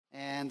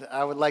And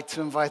I would like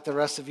to invite the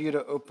rest of you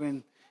to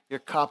open your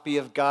copy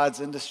of God's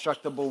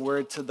indestructible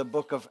word to the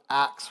book of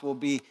Acts. We'll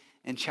be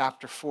in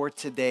chapter 4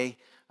 today,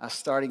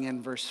 starting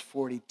in verse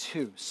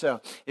 42.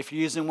 So if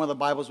you're using one of the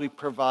Bibles we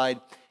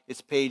provide, it's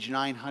page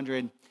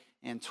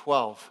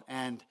 912.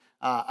 And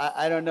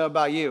I don't know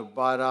about you,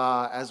 but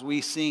as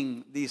we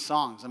sing these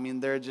songs, I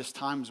mean, there are just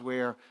times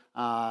where,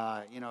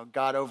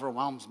 God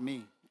overwhelms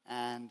me.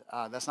 And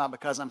that's not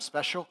because I'm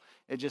special.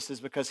 It just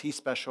is because he's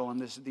special. And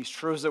these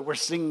truths that we're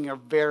singing are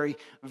very,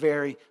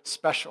 very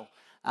special.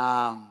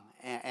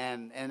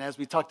 And as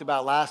we talked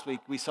about last week,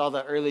 we saw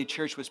the early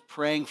church was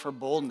praying for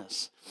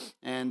boldness.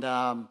 And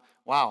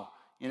wow,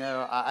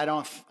 I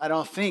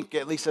don't think,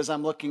 at least as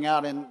I'm looking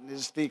out, and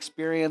just the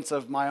experience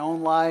of my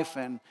own life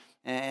and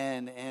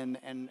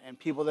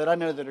people that I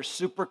know that are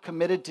super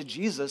committed to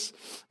Jesus,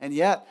 and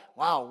yet,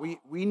 wow,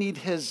 we need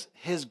his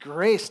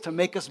grace to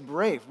make us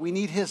brave. We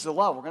need his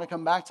love. We're going to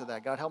come back to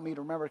that. God, help me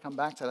to remember to come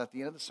back to that at the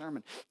end of the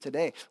sermon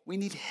today. We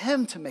need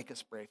him to make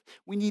us brave.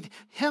 We need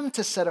him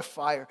to set a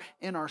fire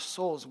in our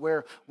souls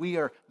where we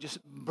are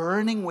just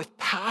burning with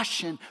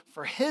passion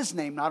for his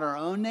name, not our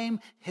own name,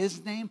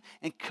 his name,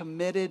 and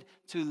committed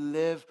to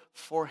live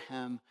for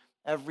him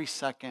every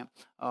second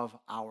of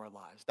our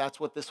lives. That's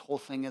what this whole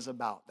thing is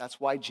about. That's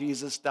why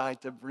Jesus died,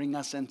 to bring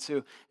us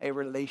into a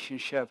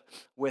relationship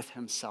with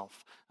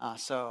himself.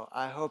 So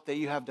I hope that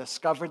you have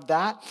discovered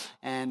that.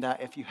 And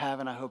if you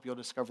haven't, I hope you'll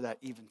discover that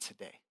even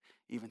today.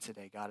 Even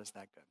today, God is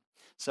that good.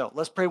 So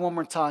let's pray one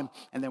more time,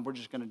 and then we're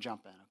just going to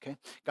jump in, okay?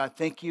 God,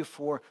 thank you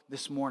for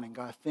this morning.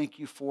 God, thank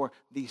you for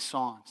these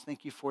songs.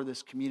 Thank you for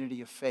this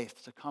community of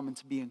faith to come and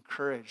to be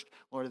encouraged.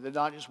 Lord, that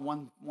not just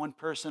one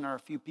person or a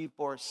few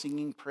people are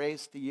singing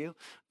praise to you,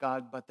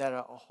 God, but that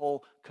a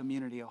whole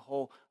community, a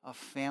whole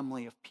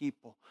family of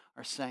people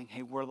are saying,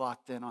 hey, we're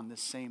locked in on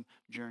this same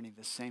journey,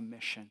 the same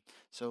mission.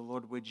 So,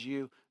 Lord, would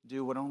you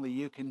do what only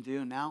you can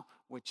do now,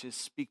 which is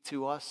speak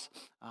to us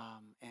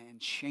and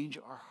change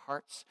our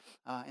hearts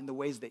in the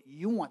ways that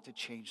you want to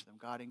change them.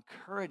 God,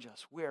 encourage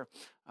us where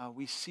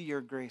we see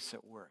your grace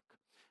at work.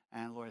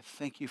 And Lord,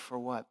 thank you for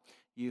what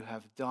you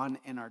have done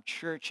in our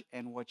church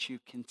and what you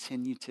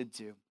continue to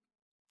do.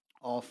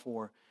 All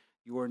for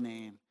your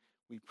name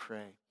we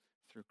pray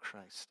through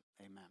Christ.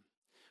 Amen.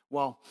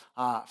 Well,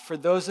 for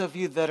those of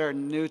you that are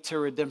new to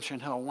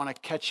Redemption Hill, I want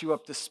to catch you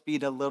up to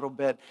speed a little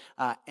bit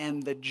in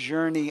the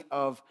journey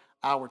of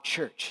our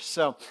church.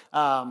 So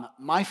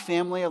my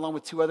family, along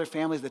with two other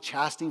families, the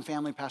Chastain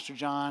family, Pastor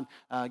John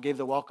gave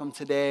the welcome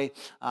today,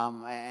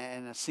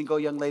 and a single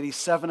young lady,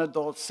 7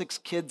 adults, 6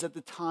 kids at the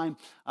time.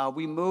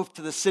 We moved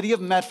to the city of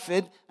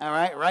Medford, all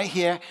right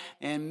here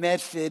in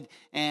Medford,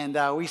 and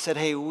we said,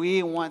 hey,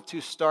 we want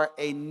to start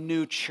a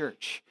new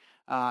church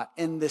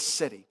in this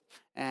city.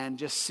 And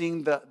just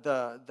seeing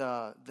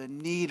the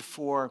need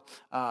for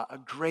a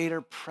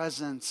greater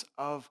presence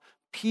of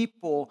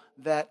people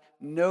that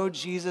know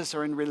Jesus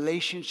or in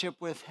relationship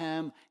with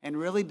him and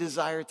really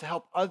desire to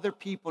help other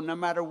people, no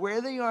matter where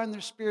they are in their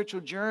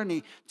spiritual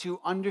journey, to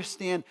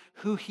understand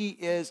who he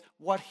is,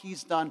 what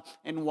he's done,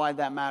 and why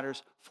that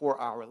matters for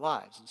our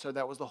lives. And so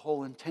that was the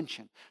whole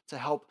intention, to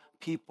help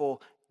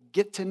people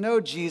get to know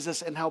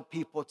Jesus and help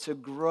people to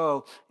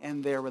grow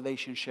in their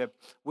relationship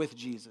with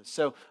Jesus.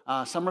 So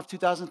summer of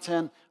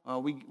 2010,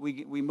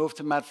 we moved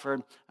to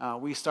Medford.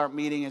 We start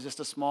meeting as just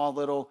a small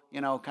little,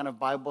 kind of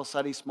Bible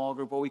study, small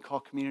group, what we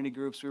call community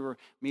groups. We were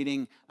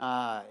meeting,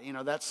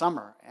 that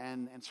summer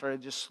and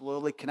started just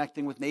slowly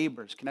connecting with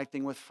neighbors,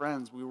 connecting with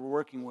friends we were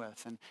working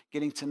with and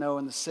getting to know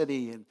in the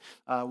city.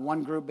 And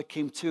one group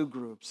became 2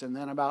 groups. And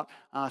then about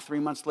 3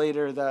 months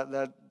later,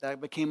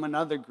 that became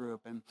another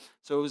group. And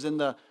so it was in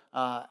the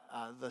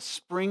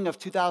spring of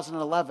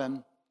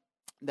 2011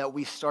 that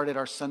we started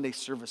our Sunday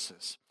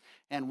services.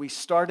 And we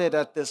started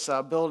at this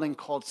building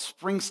called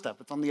Spring Step.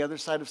 It's on the other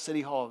side of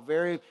City Hall. A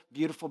very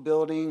beautiful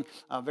building,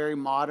 a very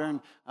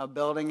modern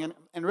building.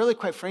 And really,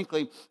 quite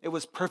frankly, it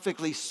was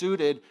perfectly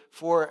suited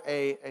for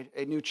a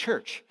new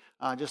church.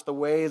 Just the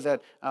way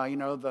that,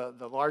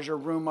 the larger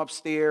room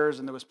upstairs,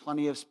 and there was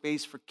plenty of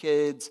space for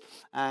kids.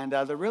 And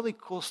the really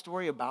cool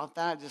story about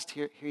that, just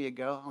here you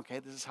go. Okay,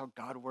 this is how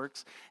God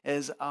works,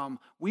 is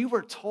we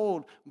were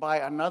told by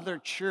another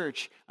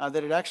church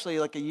that had actually,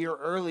 like a year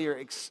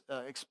earlier,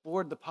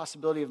 explored the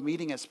possibility of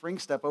meeting at Spring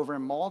Step over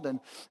in Malden.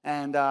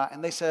 And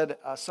they said,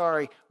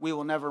 sorry, we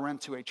will never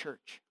rent to a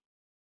church.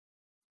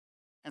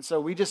 And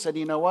so we just said,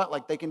 you know what,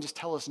 like they can just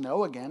tell us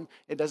no again.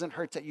 It doesn't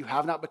hurt that you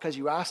have not because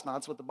you ask not.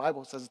 That's what the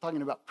Bible says. It's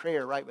talking about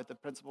prayer, right? But the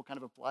principle kind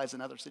of applies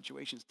in other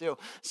situations too.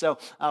 So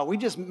we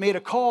just made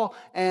a call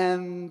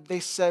and they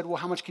said, well,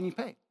 how much can you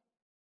pay?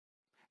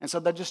 And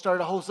so that just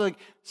started a whole thing.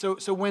 So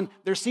when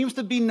there seems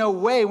to be no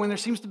way, when there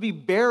seems to be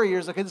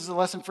barriers, okay, this is a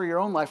lesson for your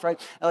own life, right?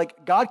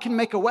 Like God can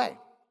make a way.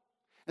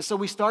 And so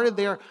we started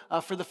there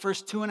for the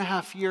first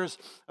 2.5 years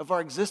of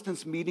our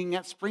existence, meeting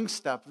at Spring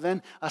Step.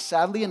 Then,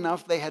 sadly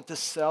enough, they had to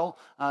sell.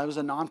 It was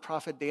a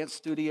nonprofit dance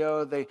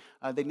studio. They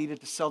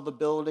needed to sell the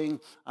building.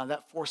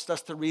 That forced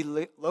us to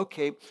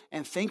relocate.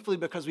 And thankfully,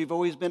 because we've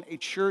always been a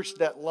church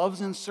that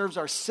loves and serves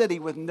our city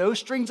with no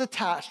strings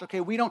attached,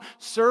 okay, we don't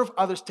serve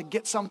others to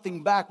get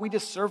something back. We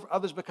just serve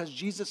others because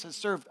Jesus has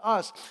served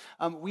us.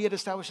 We had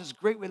established this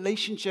great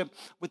relationship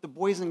with the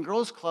Boys and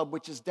Girls Club,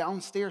 which is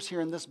downstairs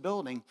here in this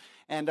building.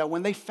 And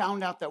when they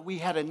found out that we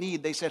had a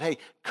need, they said, hey,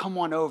 come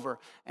on over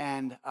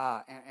and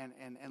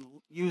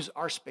use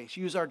our space,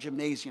 use our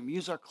gymnasium,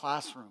 use our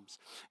classrooms.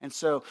 And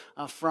so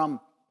from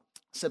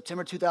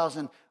September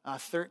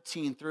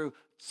 2013 through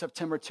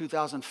September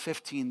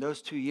 2015,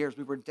 those 2 years,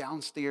 we were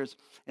downstairs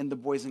in the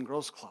Boys and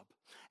Girls Club.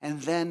 And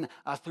then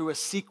through a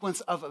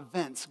sequence of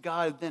events,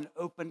 God then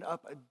opened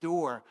up a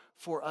door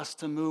for us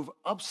to move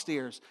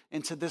upstairs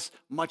into this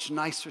much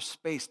nicer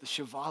space, the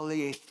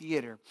Chevalier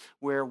Theater,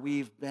 where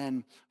we've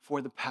been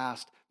for the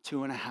past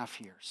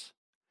 2.5 years.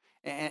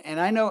 And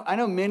I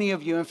know many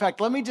of you, in fact,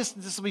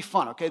 this will be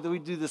fun, okay? We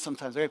do this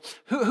sometimes, okay?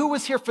 Who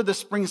was here for the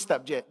Spring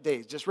Step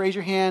days? Just raise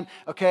your hand,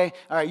 okay?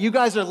 All right, you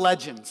guys are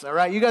legends, all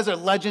right? You guys are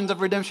legends of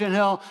Redemption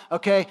Hill,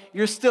 okay?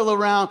 You're still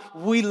around.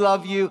 We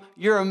love you.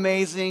 You're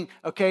amazing,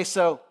 okay?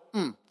 So,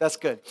 that's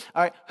good.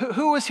 All right,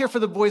 who was here for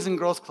the Boys and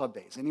Girls Club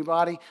days?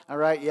 Anybody? All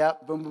right, yeah,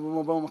 boom, boom,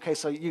 boom, boom. Okay,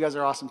 so you guys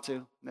are awesome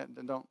too.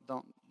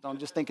 Don't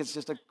just think it's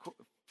just a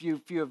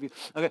few of you.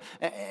 Okay,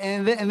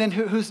 and then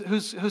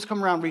who's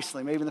come around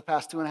recently? Maybe in the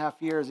past 2.5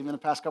 years, even the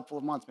past couple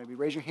of months. Maybe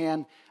raise your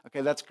hand.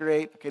 Okay, that's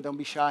great. Okay, don't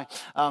be shy.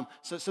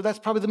 So that's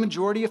probably the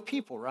majority of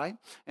people, right?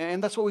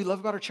 And that's what we love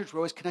about our church. We're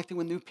always connecting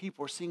with new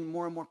people. We're seeing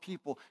more and more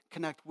people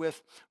connect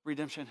with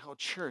Redemption Hill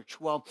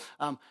Church. Well,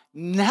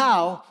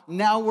 now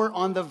we're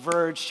on the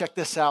verge. Check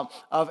this out,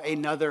 of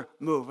another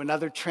move,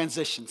 another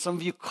transition. Some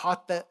of you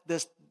caught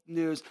this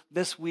news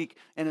this week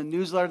in a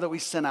newsletter that we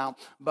sent out,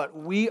 but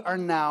we are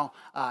now,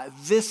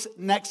 this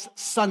next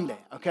Sunday,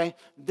 okay?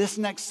 This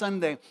next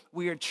Sunday,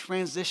 we are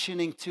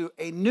transitioning to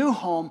a new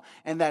home,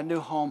 and that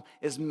new home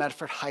is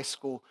Medford High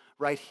School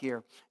right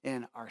here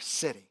in our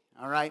city,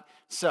 all right?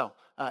 So,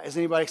 is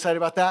anybody excited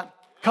about that?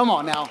 Come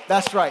on now,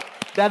 that's right.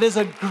 That is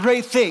a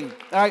great thing,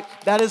 all right?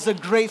 That is a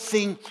great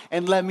thing,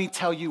 and let me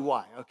tell you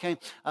why, okay?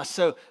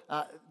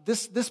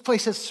 This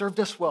place has served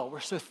us well. We're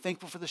so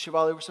thankful for the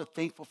Chevalier. We're so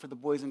thankful for the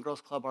Boys and Girls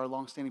Club, our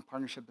longstanding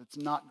partnership that's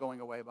not going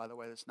away, by the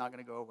way. That's not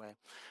going to go away.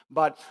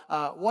 But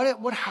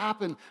what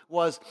happened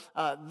was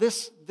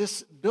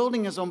this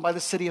building is owned by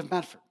the city of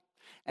Medford.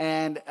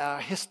 And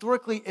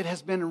historically, it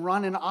has been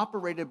run and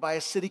operated by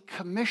a city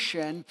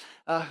commission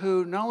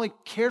who not only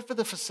cared for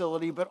the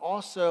facility, but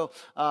also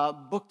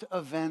booked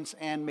events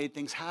and made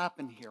things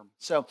happen here.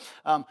 So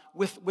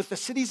with the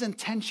city's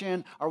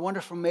intention, our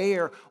wonderful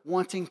mayor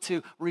wanting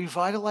to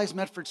revitalize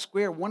Medford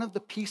Square, one of the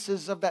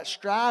pieces of that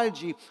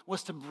strategy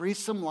was to breathe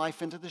some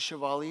life into the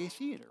Chevalier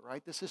Theater,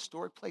 right? This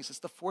historic place. It's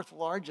the 4th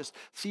largest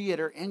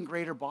theater in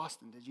Greater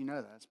Boston. Did you know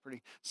that? It's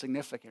pretty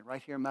significant.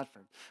 Right here in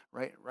Medford.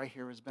 Right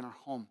here has been our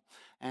home.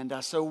 And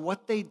so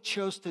what they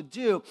chose to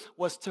do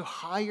was to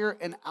hire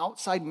an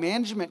outside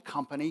management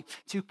company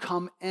to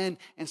come in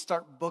and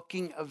start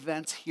booking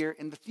events here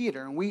in the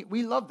theater. And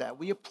we love that.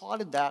 We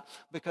applauded that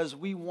because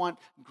we want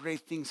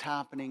great things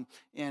happening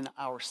in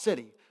our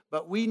city.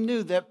 But we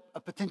knew that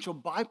a potential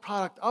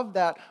byproduct of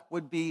that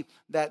would be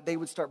that they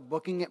would start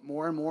booking it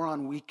more and more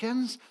on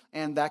weekends,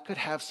 and that could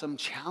have some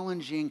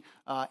challenging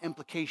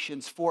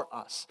implications for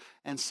us.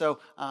 And so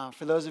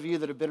for those of you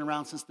that have been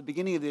around since the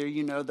beginning of the year,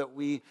 you know that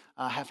we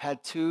have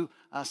had 2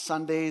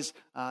 Sundays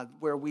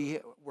where we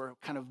were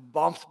kind of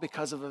bumped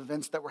because of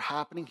events that were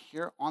happening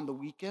here on the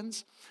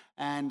weekends.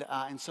 And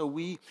so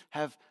we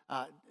have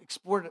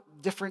explored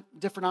different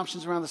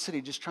options around the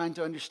city, just trying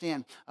to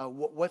understand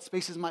what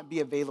spaces might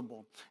be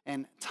available.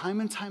 And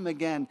time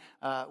again,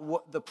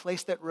 the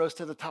place that rose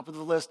to the top of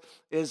the list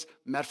is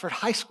Medford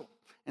High School.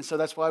 And so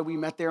that's why we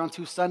met there on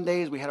 2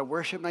 Sundays. We had a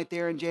worship night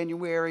there in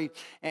January.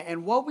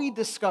 And what we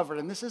discovered,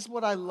 and this is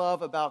what I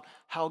love about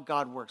how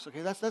God works,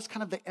 okay? That's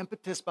kind of the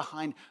impetus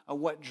behind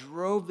what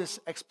drove this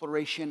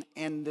exploration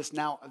and this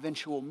now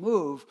eventual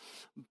move.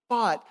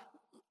 But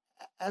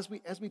as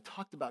we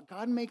talked about,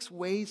 God makes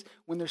ways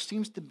when there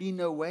seems to be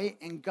no way,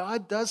 and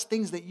God does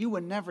things that you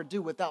would never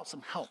do without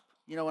some help.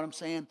 You know what I'm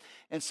saying?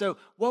 And so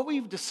what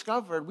we've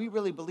discovered, we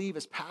really believe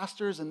as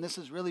pastors, and this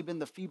has really been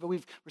the feedback,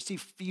 we've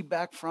received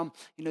feedback from,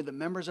 the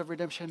members of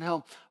Redemption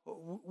Hill.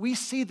 We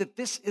see that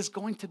this is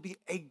going to be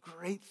a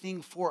great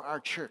thing for our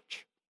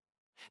church.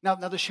 Now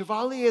the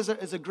Chevalier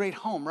is a great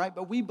home, right?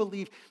 But we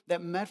believe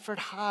that Medford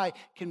High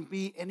can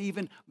be an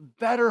even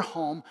better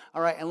home,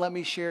 all right? And let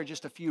me share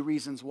just a few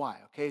reasons why,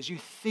 okay? As you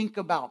think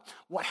about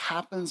what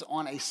happens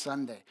on a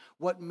Sunday,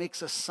 what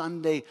makes a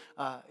Sunday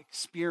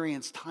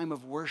experience, time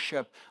of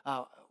worship,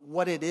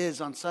 what it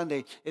is on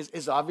Sunday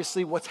is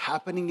obviously what's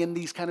happening in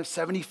these kind of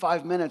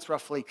 75 minutes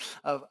roughly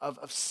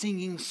of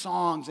singing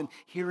songs and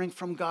hearing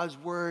from God's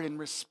word and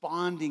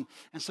responding.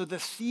 And so the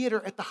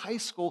theater at the high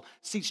school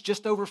seats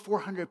just over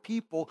 400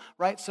 people,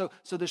 right? So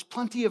there's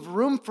plenty of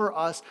room for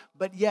us,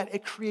 but yet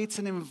it creates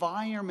an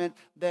environment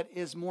that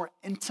is more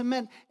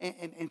intimate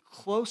and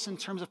close in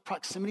terms of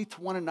proximity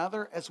to one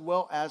another, as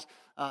well as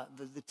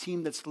the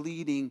team that's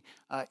leading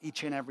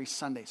each and every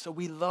Sunday. So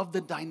we love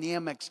the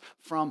dynamics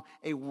from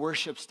a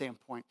worship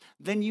standpoint.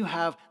 Then you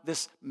have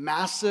this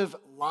massive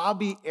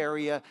lobby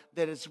area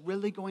that is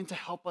really going to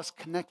help us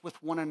connect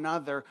with one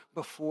another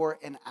before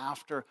and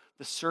after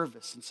the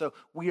service. And so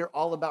we are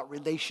all about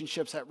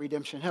relationships at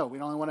Redemption Hill. We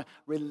don't only want to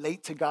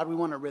relate to God, we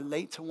want to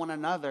relate to one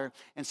another.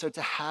 And so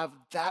to have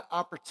that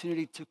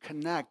opportunity to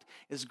connect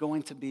is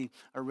going to be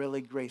a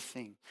really great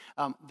thing.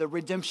 The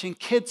Redemption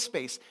Kids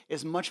space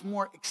is much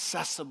more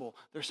accessible.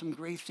 There's some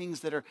great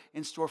things that are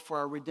in store for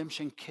our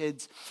Redemption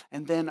Kids.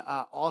 And then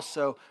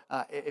also,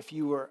 if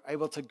you were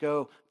able to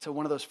go to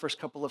one of those first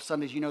couple of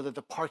Sundays, you know that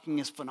the parking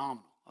is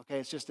phenomenal. Okay,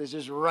 it's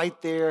just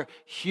right there,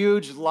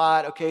 huge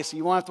lot. Okay, so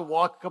you won't have to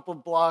walk a couple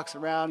of blocks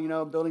around,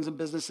 buildings and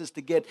businesses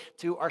to get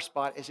to our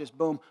spot. It's just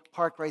boom,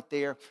 park right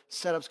there.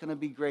 Setup's going to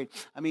be great.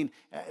 I mean,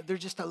 there's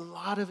just a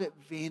lot of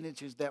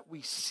advantages that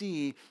we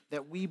see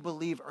that we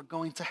believe are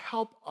going to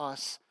help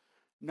us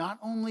not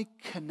only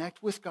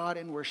connect with God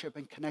in worship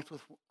and connect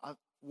with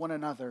one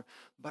another,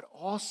 but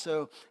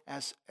also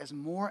as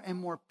more and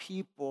more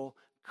people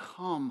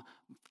come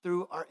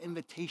through our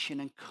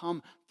invitation and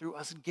come through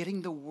us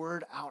getting the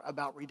word out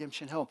about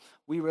Redemption Hill,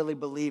 we really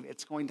believe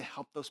it's going to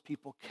help those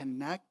people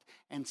connect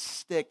and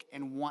stick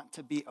and want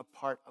to be a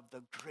part of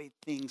the great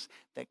things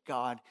that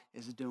God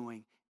is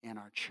doing in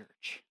our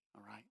church.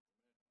 All right?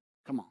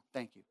 Come on.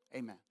 Thank you.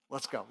 Amen.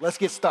 Let's go. Let's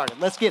get started.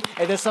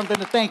 Hey, there's something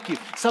to thank you,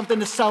 something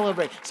to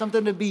celebrate,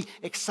 something to be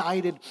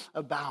excited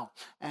about.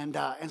 And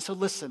so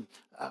listen,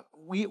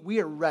 we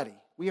are ready.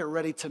 We are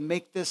ready to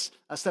make this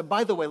a step.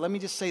 By the way, let me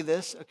just say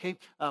this, okay?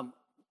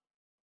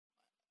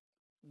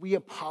 We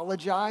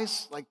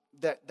apologize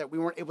that we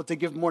weren't able to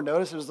give more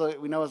notice. It was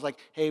like,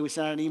 hey, we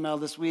sent out an email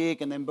this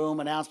week, and then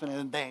boom, announcement, and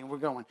then bang, we're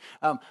going.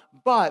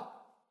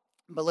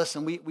 But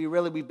listen,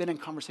 we've been in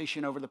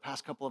conversation over the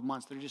past couple of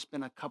months. There's just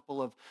been a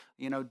couple of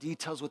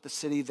details with the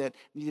city that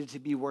needed to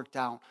be worked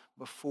out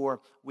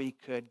before we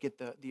could get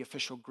the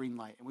official green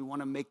light. And we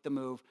want to make the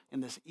move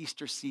in this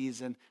Easter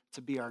season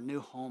to be our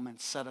new home and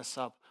set us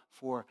up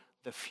for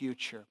the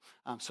future.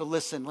 So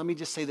listen, let me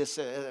just say this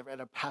at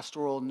a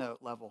pastoral note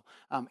level.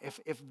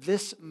 If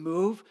this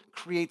move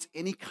creates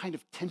any kind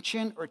of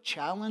tension or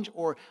challenge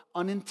or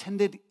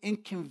unintended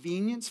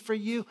inconvenience for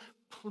you,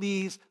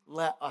 please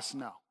let us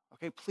know.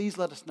 Okay, please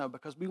let us know,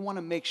 because we want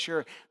to make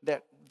sure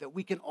that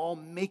we can all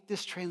make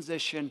this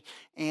transition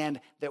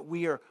and that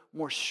we are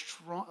we're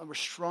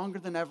stronger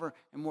than ever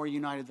and more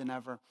united than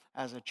ever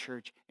as a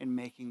church in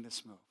making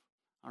this move.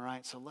 All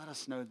right, so let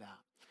us know that.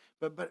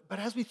 But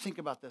as we think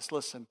about this,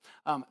 listen,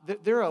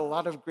 there are a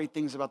lot of great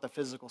things about the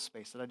physical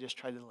space that I just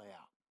tried to lay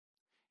out.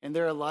 And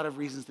there are a lot of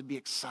reasons to be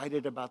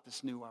excited about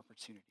this new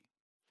opportunity.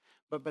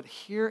 But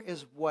here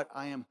is what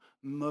I am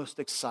most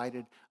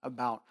excited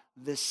about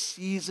this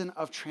season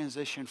of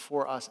transition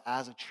for us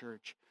as a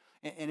church.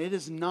 And it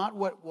is not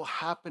what will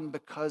happen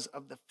because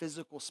of the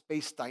physical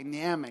space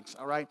dynamics,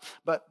 all right?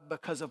 But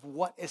because of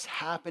what is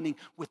happening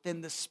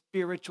within the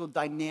spiritual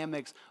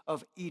dynamics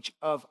of each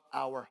of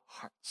our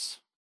hearts.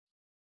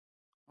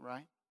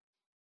 Right?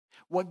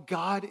 What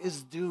God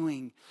is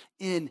doing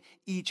in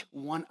each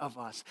one of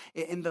us,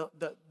 in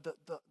the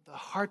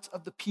hearts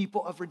of the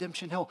people of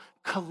Redemption Hill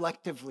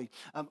collectively.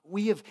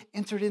 We have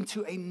entered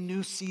into a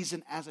new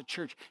season as a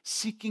church,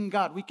 seeking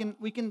God. We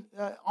can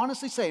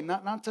honestly say,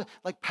 not to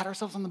like pat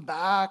ourselves on the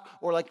back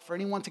or like for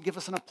anyone to give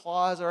us an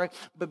applause, all right?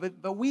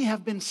 But we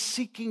have been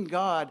seeking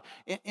God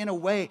in a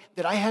way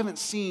that I haven't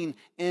seen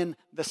in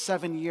the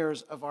 7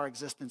 years of our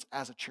existence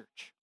as a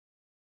church.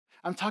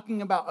 I'm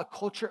talking about a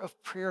culture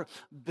of prayer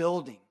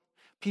building.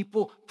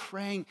 People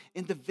praying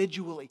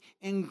individually,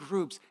 in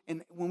groups.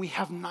 And when we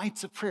have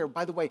nights of prayer,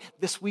 by the way,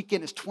 this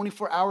weekend is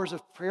 24 hours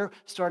of prayer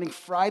starting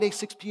Friday,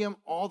 6 p.m.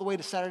 all the way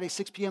to Saturday,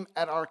 6 p.m.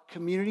 at our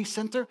community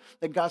center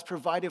that God's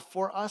provided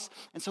for us.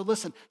 And so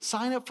listen,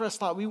 sign up for a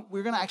slot.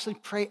 We're going to actually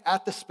pray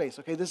at the space,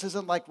 okay? This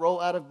isn't like roll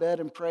out of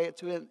bed and pray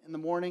to it in the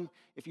morning.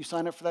 If you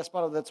sign up for that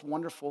spot, that's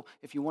wonderful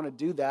if you want to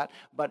do that.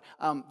 But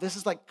this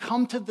is like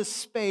come to the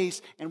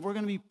space and we're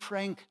going to be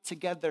praying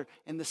together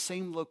in the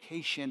same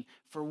location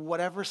for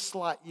whatever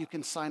slot you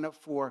can sign up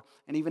for.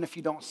 And even if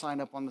you don't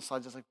sign up on the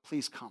slide, just like,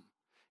 please come.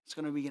 It's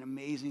going to be an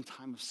amazing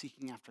time of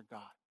seeking after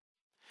God.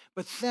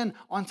 But then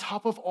on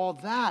top of all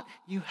that,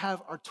 you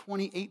have our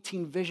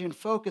 2018 vision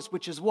focus,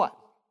 which is what?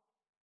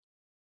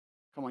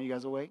 Come on, you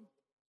guys awake?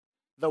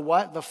 The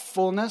what? The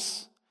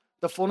fullness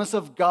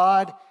of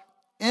God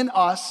in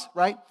us,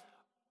 right?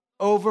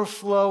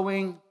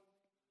 Overflowing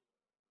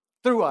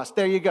Through us.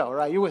 There you go,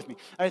 right? You're with me.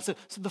 All right, so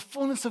the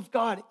fullness of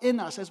God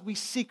in us as we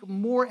seek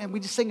more, and we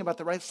just sing about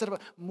that, right? Instead of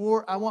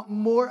more, I want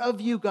more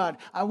of you, God.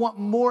 I want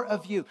more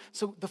of you.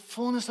 So the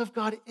fullness of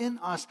God in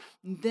us,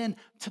 and then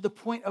to the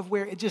point of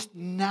where it just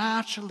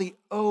naturally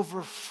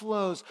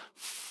overflows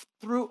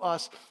through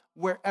us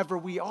wherever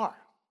we are.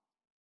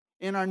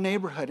 In our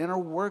neighborhood, in our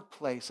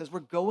workplace, as we're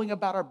going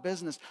about our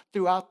business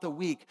throughout the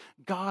week,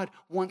 God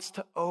wants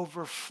to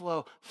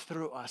overflow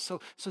through us.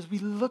 So as we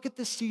look at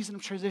this season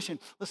of transition,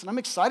 listen, I'm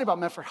excited about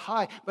Medford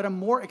High, but I'm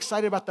more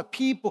excited about the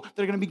people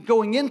that are going to be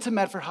going into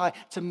Medford High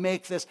to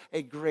make this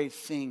a great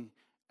thing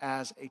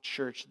as a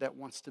church that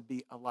wants to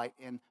be a light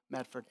in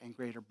Medford and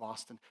greater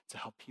Boston to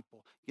help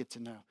people get to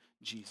know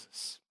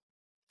Jesus.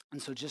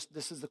 And so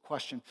this is the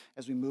question,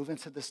 as we move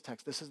into this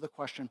text, this is the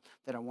question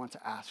that I want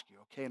to ask you,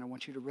 okay? And I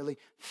want you to really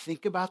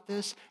think about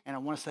this, and I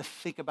want us to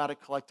think about it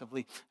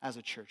collectively as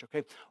a church,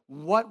 okay?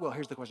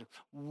 Here's the question.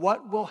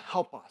 What will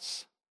help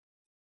us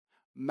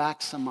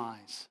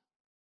maximize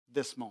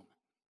this moment,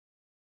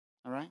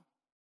 all right?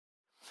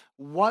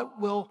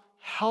 What will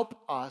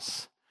help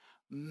us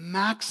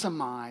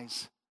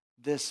maximize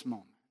this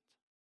moment?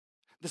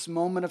 This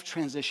moment of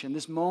transition,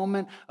 this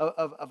moment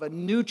of a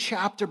new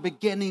chapter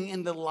beginning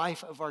in the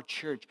life of our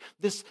church.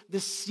 This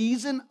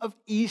season of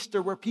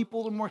Easter where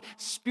people are more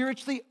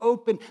spiritually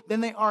open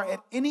than they are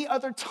at any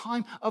other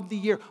time of the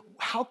year.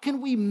 How can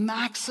we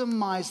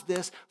maximize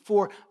this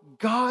for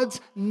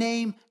God's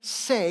name's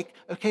sake,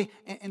 okay,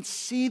 and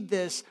see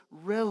this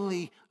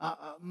really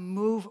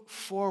move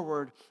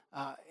forward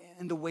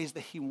in the ways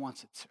that He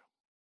wants it to?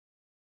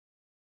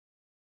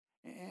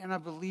 And I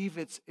believe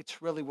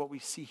it's really what we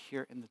see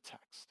here in the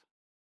text.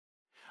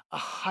 A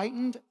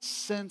heightened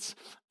sense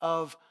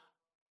of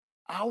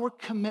our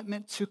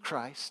commitment to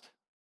Christ,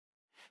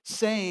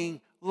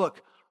 saying,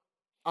 look,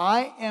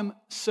 I am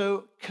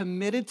so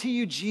committed to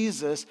you,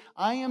 Jesus.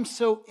 I am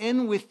so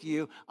in with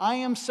you. I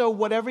am so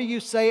whatever you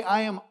say,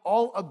 I am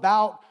all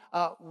about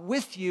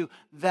with you,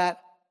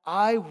 that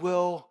I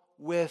will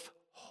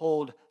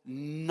withhold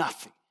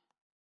nothing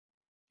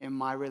in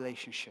my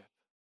relationship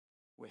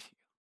with you.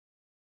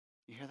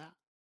 You hear that?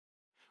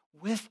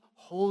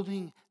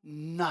 Withholding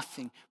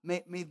nothing.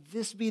 May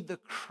this be the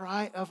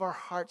cry of our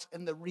hearts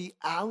and the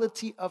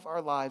reality of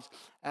our lives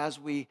as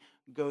we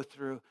go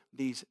through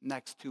these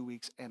next 2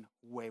 weeks and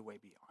way, way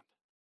beyond.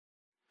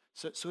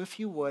 So if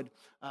you would,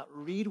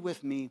 read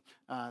with me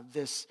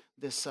this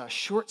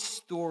short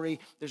story.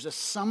 There's a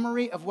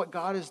summary of what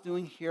God is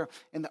doing here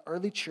in the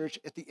early church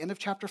at the end of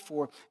chapter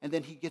 4, and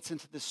then he gets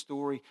into this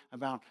story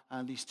about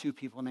these two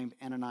people named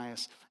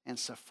Ananias and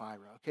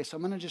Sapphira. Okay, so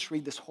I'm going to just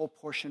read this whole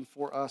portion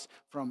for us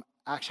from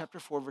Acts chapter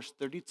 4, verse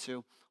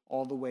 32,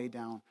 all the way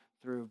down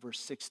through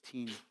verse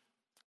 16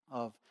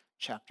 of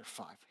chapter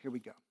 5. Here we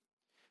go. It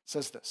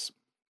says this.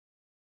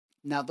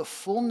 Now the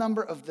full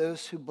number of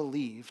those who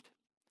believed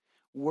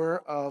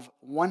were of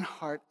one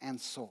heart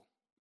and soul.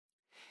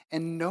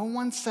 And no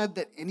one said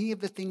that any of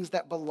the things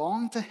that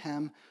belonged to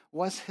him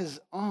was his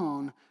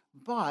own,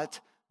 but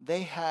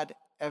they had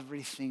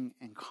everything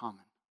in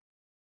common.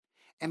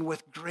 And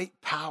with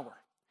great power,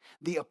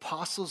 the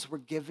apostles were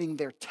giving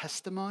their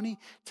testimony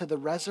to the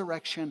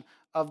resurrection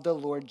of the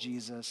Lord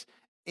Jesus,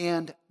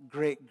 and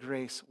great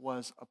grace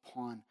was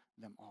upon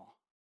them all.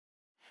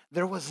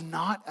 There was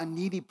not a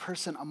needy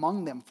person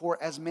among them, for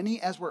as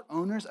many as were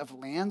owners of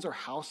lands or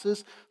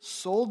houses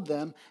sold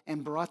them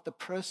and brought the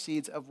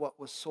proceeds of what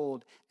was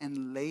sold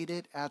and laid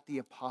it at the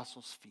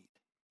apostles' feet.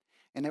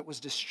 And it was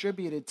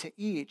distributed to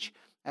each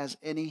as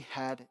any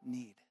had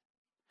need.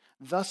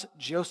 Thus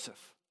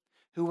Joseph,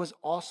 who was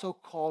also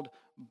called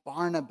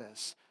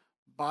Barnabas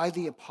by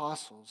the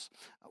apostles,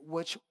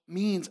 which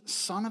means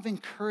son of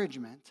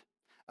encouragement,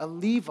 a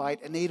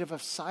Levite, a native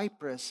of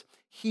Cyprus,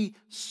 he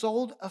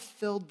sold a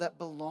field that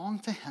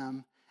belonged to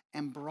him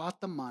and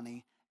brought the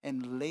money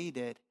and laid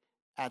it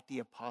at the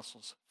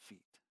apostles'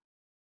 feet.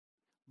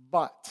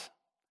 But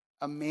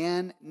a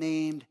man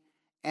named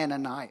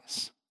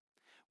Ananias,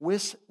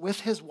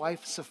 with his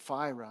wife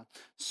Sapphira,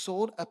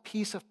 sold a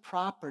piece of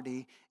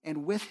property,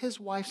 and with his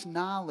wife's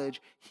knowledge,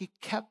 he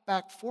kept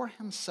back for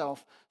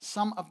himself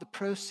some of the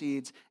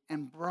proceeds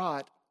and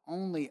brought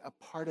only a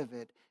part of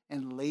it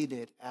and laid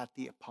it at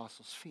the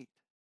apostles' feet.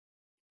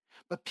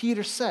 But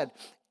Peter said,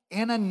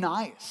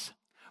 Ananias,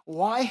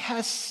 why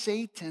has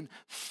Satan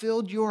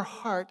filled your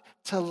heart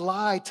to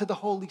lie to the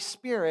Holy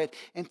Spirit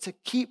and to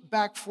keep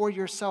back for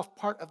yourself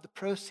part of the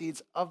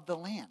proceeds of the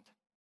land?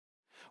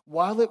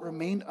 While it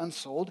remained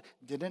unsold,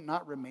 did it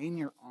not remain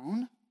your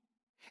own?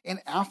 And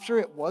after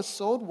it was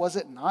sold, was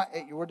it not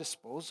at your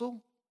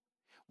disposal?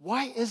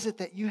 Why is it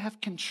that you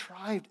have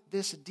contrived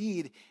this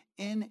deed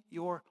in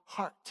your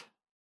heart?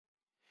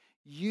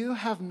 You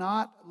have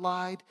not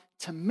lied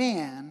to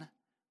man,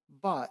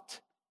 but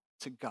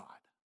to God.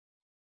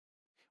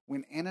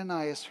 When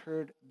Ananias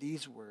heard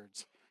these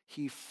words,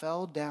 he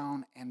fell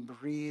down and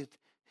breathed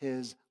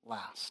his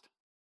last.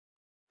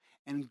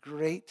 And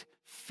great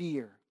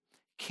fear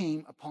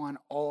came upon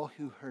all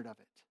who heard of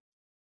it.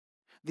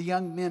 The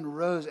young men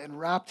rose and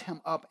wrapped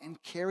him up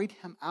and carried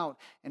him out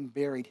and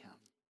buried him.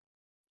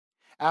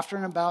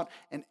 After about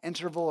an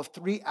interval of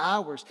 3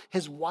 hours,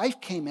 his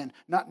wife came in,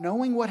 not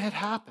knowing what had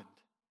happened.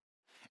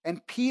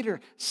 And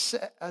Peter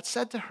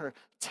said to her,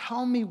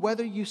 "Tell me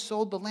whether you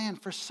sold the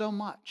land for so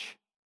much."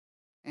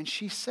 And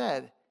she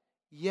said,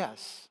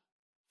 "Yes,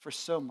 for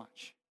so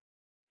much."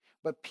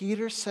 But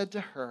Peter said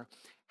to her,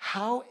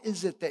 "How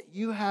is it that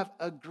you have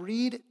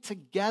agreed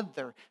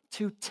together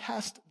to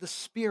test the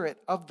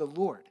Spirit of the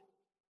Lord?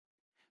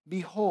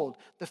 Behold,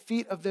 the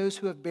feet of those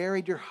who have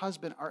buried your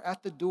husband are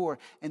at the door,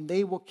 and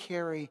they will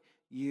carry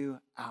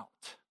you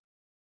out."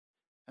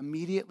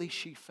 Immediately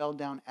she fell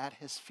down at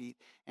his feet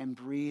and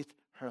breathed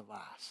her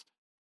last.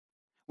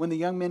 When the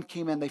young men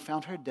came in, they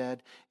found her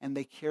dead, and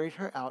they carried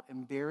her out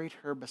and buried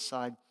her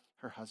beside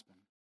her husband.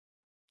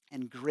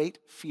 And great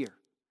fear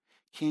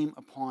came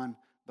upon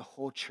the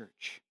whole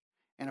church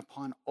and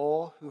upon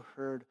all who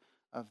heard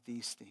of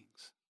these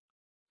things.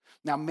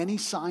 Now, many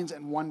signs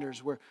and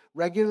wonders were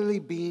regularly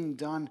being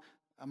done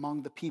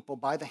among the people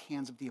by the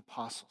hands of the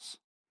apostles.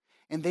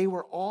 And they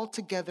were all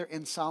together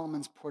in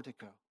Solomon's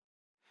portico.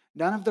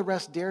 None of the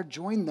rest dared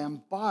join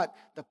them, but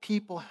the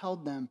people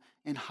held them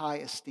in high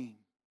esteem.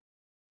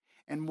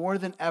 And more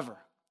than ever,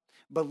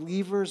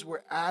 believers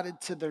were added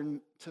to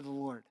the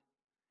Lord,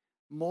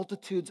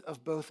 multitudes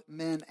of both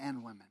men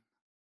and women,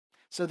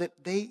 so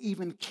that they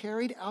even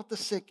carried out the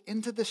sick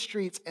into the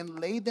streets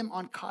and laid them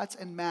on cots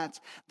and mats,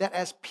 that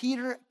as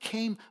Peter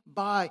came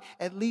by,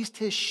 at least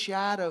his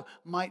shadow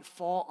might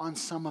fall on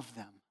some of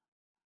them.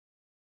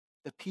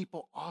 The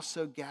people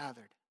also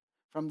gathered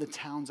from the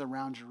towns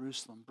around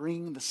Jerusalem,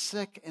 bringing the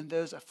sick and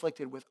those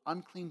afflicted with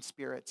unclean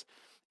spirits,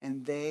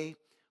 and they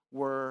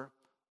were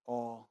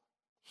all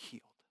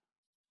healed.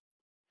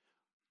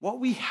 What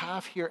we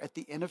have here at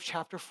the end of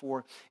chapter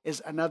 4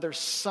 is another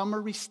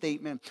summary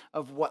statement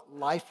of what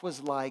life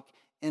was like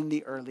in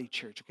the early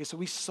church. Okay, so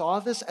we saw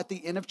this at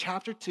the end of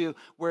chapter 2,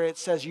 where it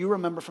says, you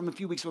remember from a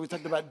few weeks ago, we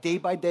talked about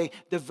day-by-day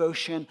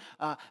devotion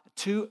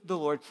to the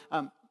Lord.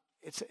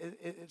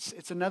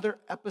 It's another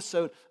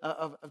episode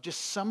of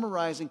just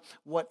summarizing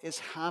what is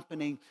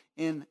happening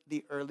in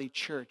the early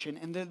church.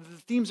 And the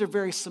themes are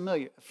very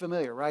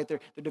familiar, right?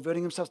 They're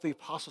devoting themselves to the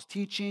apostles'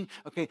 teaching.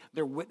 Okay,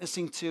 they're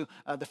witnessing to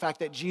the fact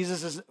that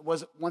Jesus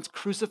was once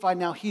crucified,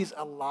 now he's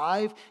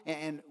alive,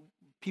 and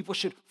people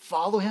should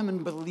follow him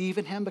and believe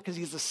in him because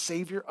he's the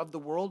Savior of the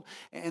world.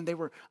 And they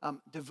were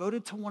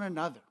devoted to one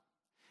another.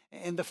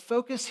 And the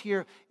focus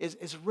here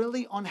is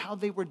really on how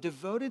they were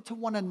devoted to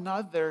one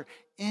another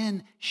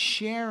in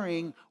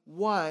sharing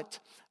what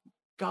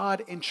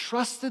God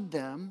entrusted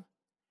them,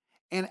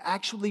 and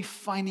actually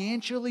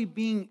financially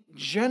being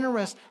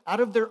generous out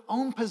of their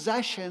own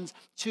possessions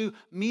to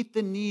meet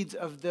the needs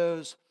of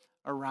those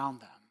around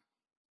them.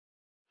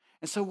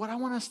 And so what I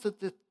want us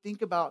to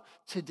think about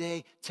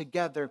today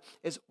together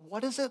is,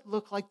 what does it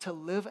look like to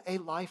live a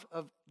life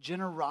of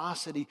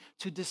generosity,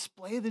 to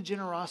display the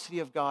generosity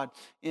of God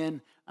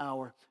in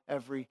our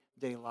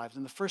everyday lives?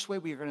 And the first way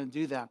we are going to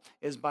do that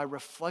is by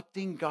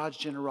reflecting God's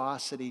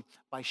generosity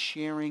by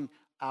sharing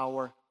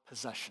our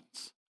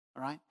possessions,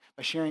 all right?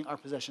 By sharing our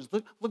possessions.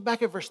 Look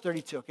back at verse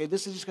 32, okay?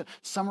 This is just going to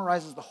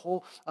summarizes the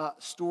whole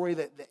story,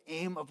 the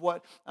aim of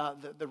what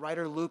the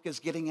writer Luke is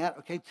getting at,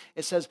 okay?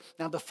 It says,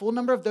 now the full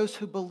number of those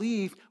who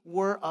believed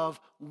were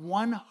of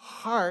one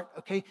heart,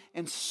 okay,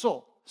 and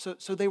soul.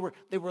 So they were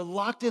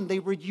locked in, they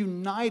were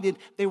united,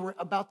 they were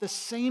about the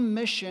same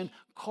mission,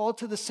 called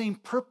to the same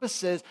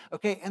purposes,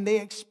 okay, and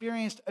they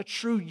experienced a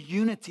true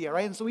unity, all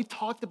right? And so we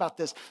talked about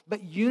this,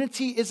 but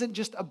unity isn't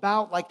just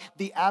about like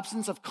the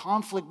absence of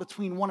conflict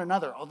between one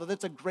another, although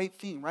that's a great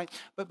thing, right?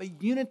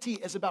 But unity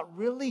is about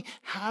really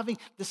having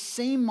the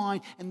same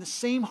mind and the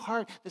same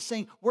heart, the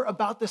same, we're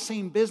about the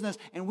same business,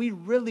 and we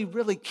really,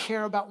 really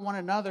care about one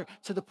another,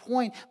 to the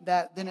point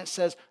that then it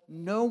says,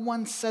 no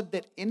one said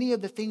that any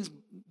of the things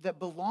that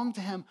belonged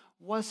to him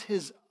was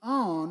his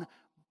own,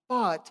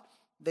 but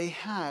they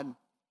had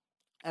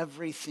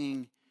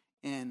everything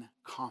in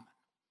common.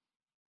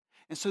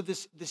 And so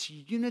this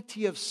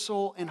unity of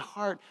soul and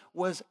heart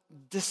was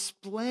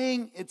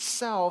displaying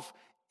itself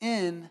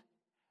in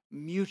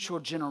mutual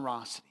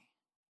generosity.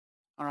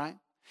 All right?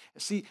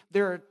 See,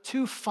 there are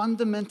two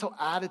fundamental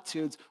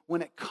attitudes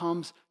when it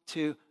comes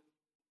to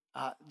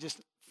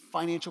just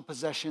financial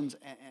possessions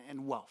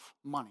and wealth,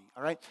 money,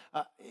 all right?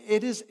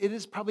 It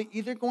is probably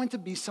either going to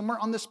be somewhere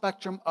on the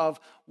spectrum of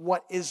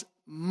what is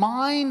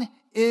mine,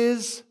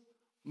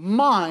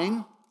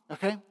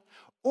 okay?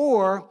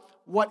 Or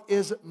what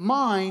is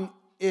mine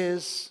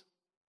is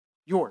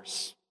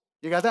yours.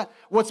 You got that?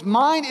 What's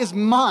mine is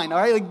mine, all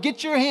right? Like,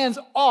 get your hands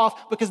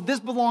off because this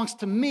belongs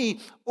to me.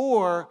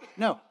 Or,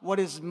 no, what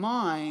is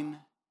mine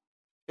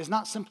is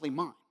not simply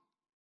mine,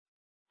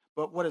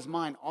 but what is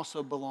mine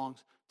also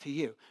belongs to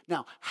you.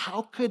 Now,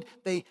 how could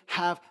they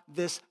have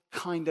this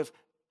kind of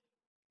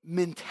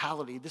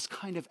mentality, this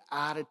kind of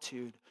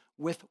attitude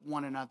with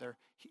one another?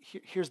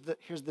 Here's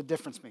the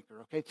difference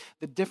maker, okay?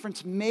 The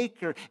difference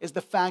maker is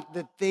the fact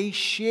that they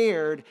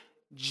shared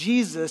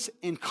Jesus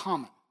in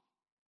common,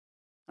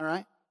 all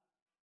right?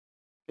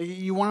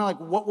 You want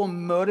to what will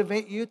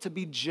motivate you to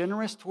be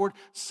generous toward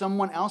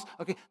someone else?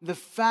 Okay, the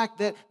fact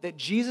that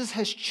Jesus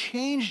has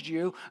changed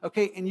you,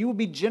 okay, and you will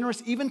be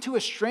generous even to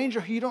a stranger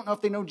who you don't know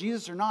if they know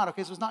Jesus or not,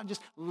 okay? So it's not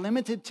just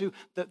limited to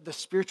the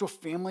spiritual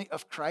family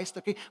of Christ,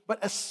 okay? But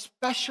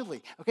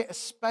especially,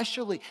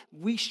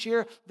 we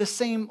share the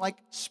same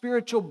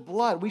spiritual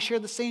blood. We share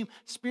the same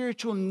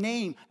spiritual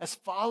name as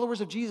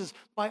followers of Jesus.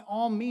 By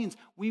all means,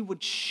 we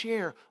would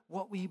share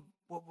what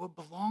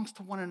belongs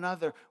to one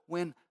another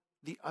when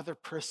the other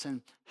person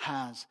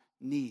has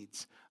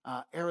needs.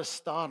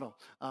 Aristotle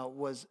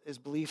is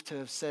believed to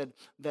have said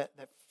that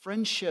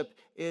friendship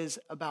is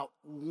about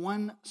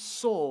one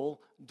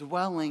soul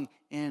dwelling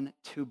in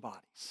two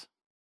bodies.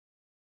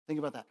 Think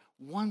about that.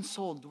 One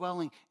soul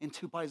dwelling in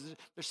two bodies.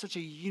 There's such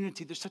a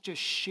unity. There's such a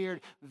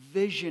shared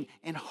vision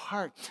and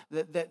heart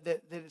that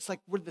it's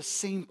like we're the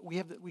same.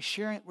 We're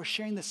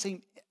sharing the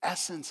same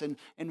essence and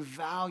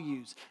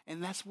values.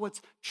 And that's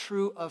what's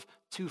true of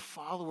two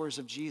followers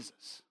of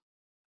Jesus.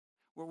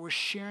 Where we're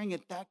sharing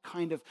at that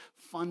kind of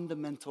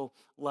fundamental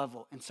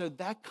level. And so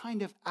that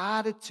kind of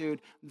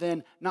attitude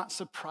then, not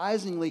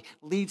surprisingly,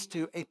 leads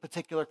to a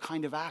particular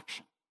kind of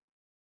action,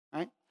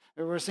 right?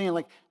 We're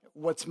saying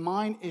what's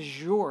mine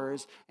is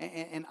yours,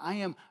 and I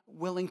am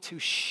willing to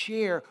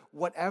share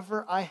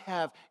whatever I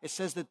have. It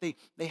says that they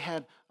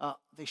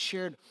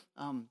shared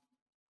and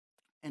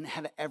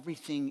had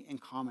everything in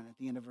common at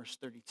the end of verse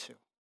 32.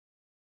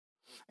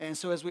 And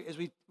so as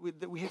we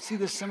see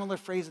this similar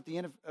phrase at the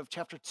end of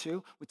chapter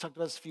 2, we talked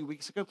about this a few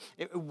weeks ago.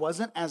 It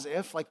wasn't as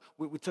if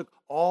we took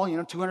all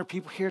 200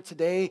 people here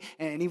today,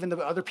 and even the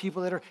other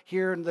people that are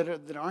here and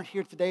that aren't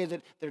here today,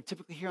 that are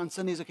typically here on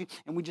Sundays, okay,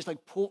 and we just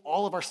pull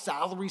all of our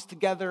salaries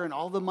together and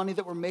all the money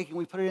that we're making,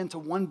 we put it into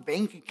one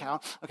bank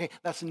account. Okay,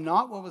 that's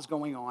not what was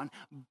going on.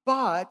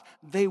 But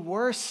they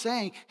were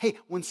saying, hey,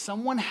 when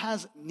someone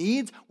has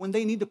needs, when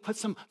they need to put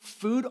some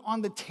food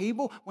on the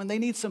table, when they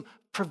need some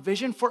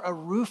provision for a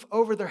roof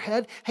over their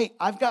head. Hey,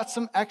 I've got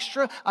some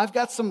extra. I've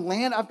got some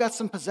land. I've got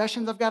some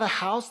possessions. I've got a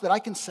house that I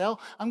can sell.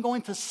 I'm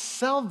going to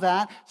sell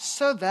that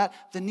so that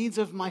the needs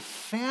of my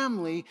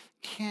family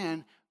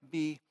can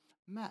be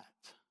met.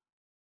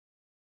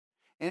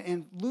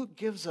 And Luke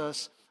gives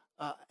us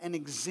an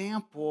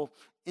example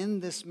in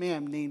this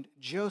man named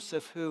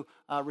Joseph who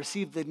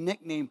received the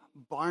nickname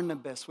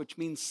Barnabas, which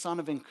means son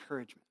of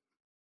encouragement.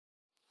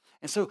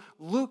 And so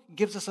Luke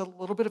gives us a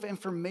little bit of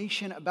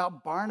information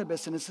about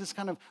Barnabas, and it's this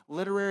kind of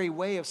literary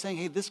way of saying,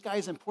 hey, this guy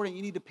is important.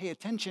 You need to pay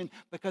attention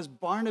because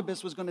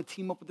Barnabas was going to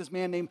team up with this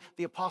man named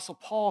the Apostle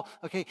Paul,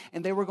 okay,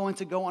 and they were going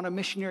to go on a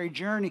missionary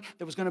journey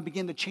that was going to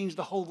begin to change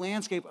the whole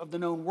landscape of the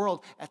known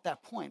world at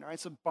that point, all right?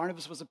 So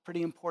Barnabas was a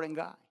pretty important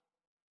guy.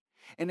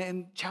 And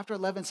in chapter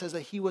 11 says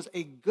that he was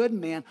a good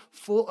man,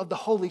 full of the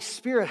Holy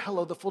Spirit.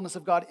 Hello, the fullness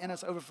of God in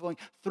us, overflowing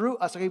through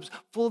us. Okay, he was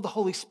full of the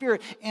Holy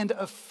Spirit and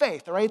of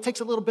faith. All right, it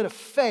takes a little bit of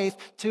faith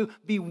to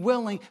be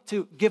willing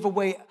to give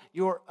away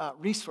your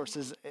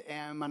resources.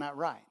 Am I not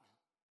right?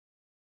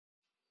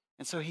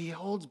 And so he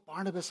holds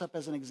Barnabas up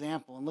as an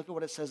example. And look at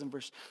what it says in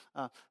verse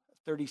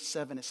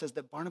 37. It says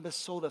that Barnabas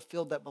sold a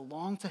field that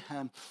belonged to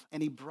him,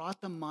 and he brought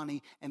the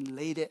money and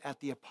laid it at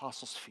the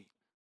apostles' feet.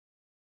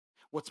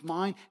 What's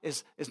mine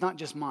is not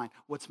just mine.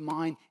 What's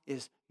mine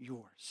is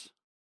yours.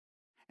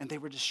 And they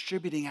were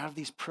distributing out of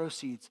these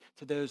proceeds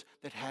to those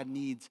that had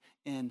needs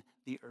in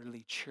the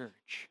early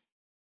church.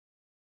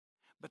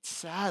 But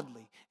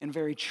sadly and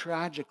very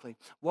tragically,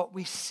 what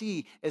we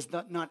see is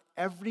that not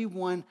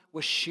everyone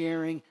was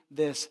sharing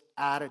this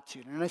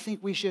attitude. And I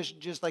think we should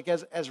just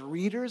as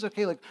readers,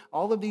 okay,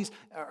 all of these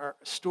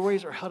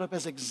stories are held up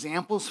as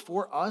examples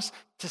for us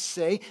to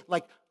say,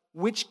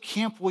 which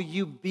camp will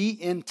you be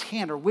in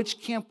Tanner? Which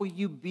camp will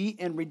you be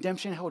in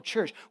Redemption Hill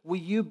Church?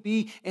 Will you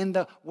be in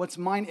the what's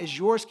mine is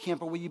yours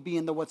camp, or will you be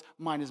in the what's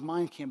mine is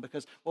mine camp?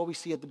 Because what we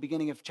see at the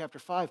beginning of chapter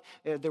 5,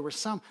 there were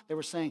some that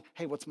were saying,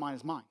 hey, what's mine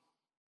is mine.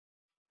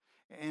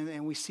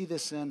 And we see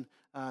this in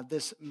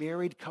this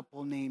married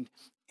couple named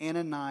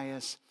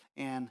Ananias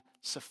and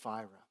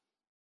Sapphira.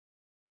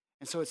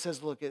 And so it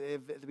says, look,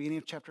 at the beginning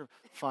of chapter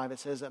 5, it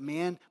says, a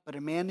man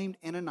named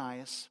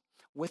Ananias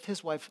with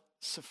his wife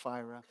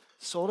Sapphira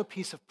sold a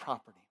piece of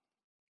property.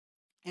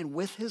 And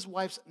with his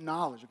wife's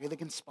knowledge, okay, they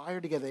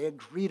conspired together, they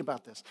agreed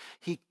about this.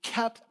 He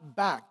kept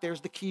back,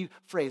 there's the key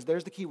phrase,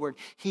 there's the key word.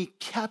 He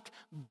kept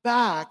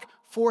back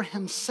for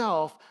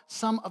himself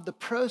some of the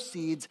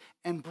proceeds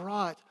and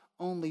brought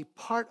only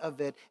part of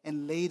it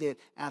and laid it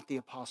at the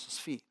apostles'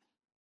 feet.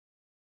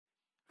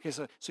 Okay,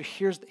 so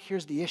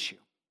here's the issue.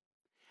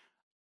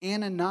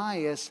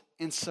 Ananias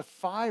and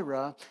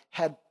Sapphira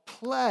had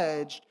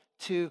pledged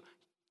to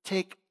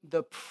take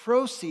the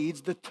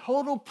proceeds, the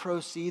total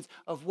proceeds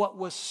of what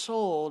was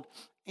sold,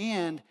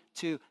 and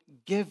to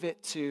give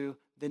it to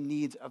the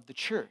needs of the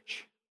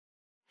church.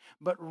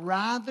 But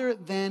rather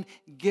than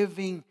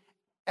giving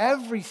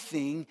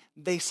everything,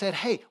 they said,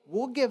 hey,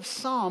 we'll give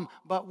some,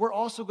 but we're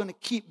also going to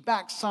keep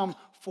back some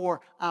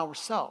for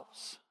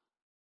ourselves.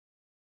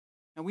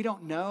 And we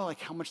don't know like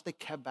how much they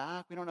kept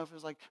back. We don't know if it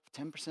was like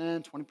 10%,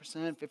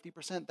 20%,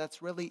 50%.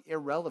 That's really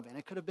irrelevant.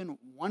 It could have been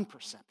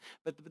 1%.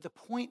 But the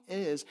point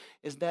is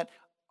that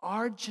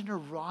our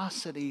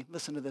generosity,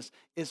 listen to this,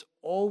 is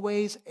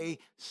always a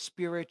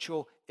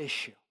spiritual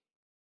issue.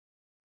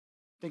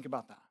 Think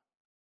about that.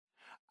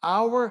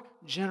 Our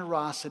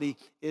generosity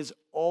is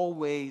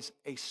always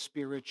a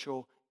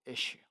spiritual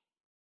issue.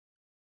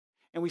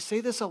 And we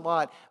say this a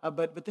lot,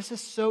 but this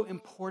is so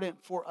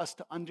important for us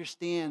to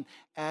understand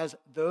as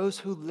those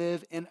who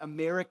live in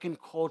American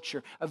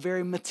culture, a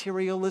very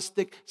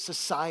materialistic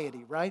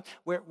society, right?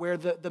 Where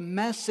the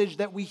message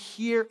that we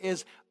hear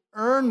is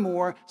earn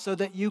more so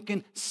that you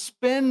can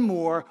spend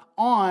more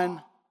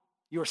on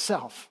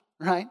yourself,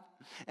 right?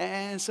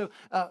 And so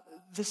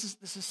this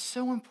is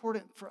so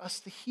important for us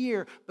to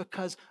hear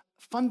because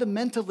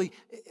fundamentally,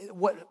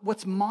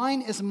 what's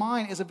mine is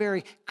a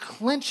very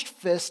clenched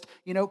fist,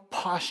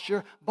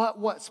 posture, but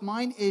what's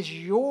mine is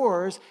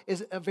yours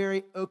is a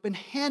very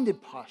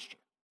open-handed posture.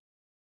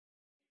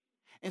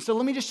 And so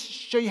let me just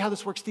show you how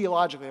this works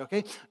theologically,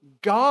 okay?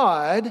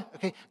 God,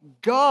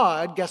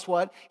 guess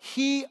what?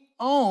 He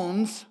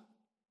owns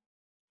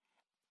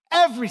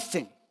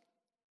everything.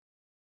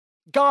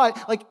 God,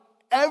 like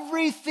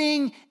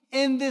everything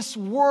in this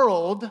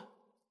world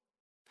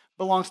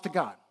belongs to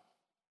God.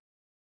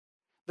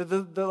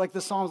 Like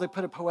the Psalms, they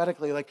put it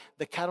poetically, like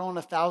the cattle on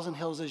 1,000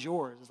 hills is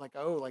yours. It's like,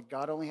 oh, like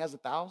God only has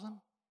 1,000?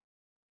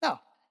 No.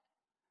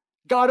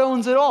 God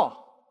owns it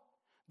all.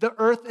 The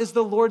earth is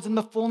the Lord's and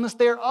the fullness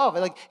thereof.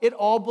 Like it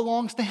all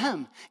belongs to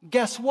him.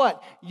 Guess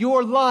what?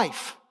 Your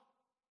life,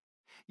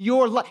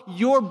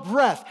 your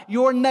breath,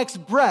 your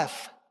next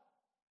breath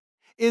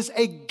is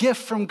a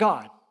gift from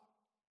God.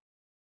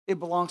 You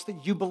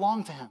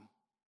belong to him.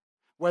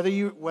 Whether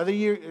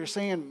you're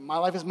saying, my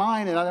life is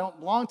mine and I don't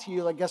belong to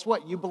you, like guess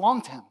what? You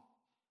belong to him.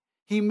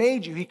 He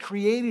made you. He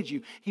created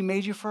you. He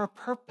made you for a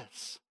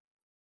purpose.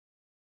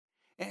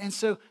 And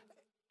so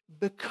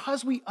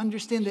because we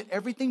understand that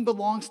everything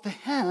belongs to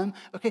him,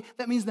 okay,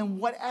 that means then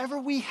whatever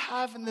we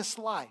have in this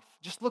life,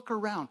 just look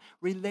around,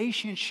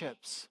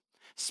 relationships,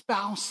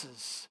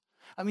 spouses,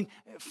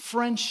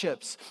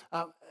 friendships,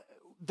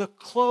 the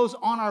clothes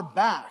on our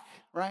back,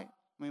 right?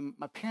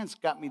 My parents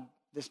got me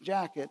this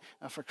jacket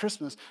for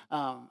Christmas.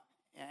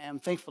 I'm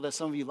thankful that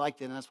some of you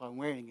liked it, and that's why I'm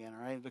wearing it again,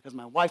 all right? Because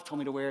my wife told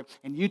me to wear it,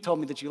 and you told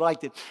me that you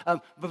liked it.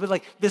 But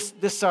like this,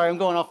 sorry, I'm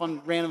going off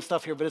on random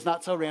stuff here, but it's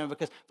not so random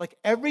because like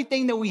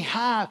everything that we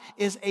have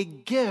is a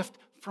gift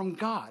from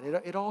God.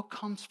 It all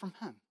comes from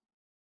him.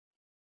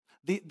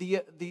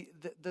 The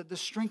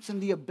strength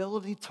and the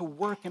ability to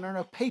work and earn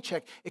a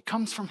paycheck, it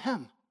comes from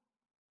him.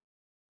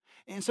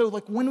 And so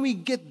like when we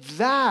get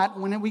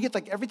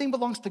like everything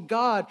belongs to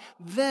God,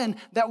 then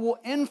that will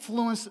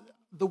influence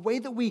the way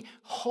that we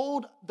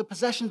hold the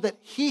possessions that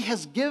he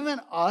has given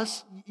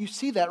us. You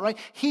see that, right?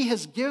 He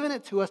has given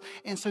it to us.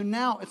 And so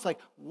now it's like,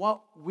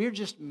 well, we're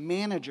just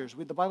managers.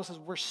 The Bible says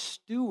we're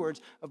stewards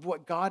of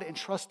what God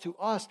entrusts to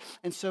us.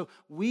 And so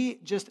we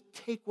just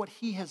take what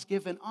he has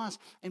given us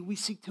and we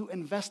seek to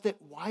invest it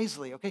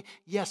wisely, okay?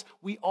 Yes,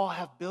 we all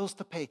have bills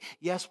to pay.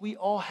 Yes, we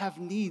all have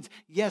needs.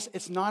 Yes,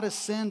 it's not a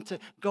sin to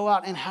go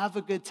out and have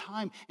a good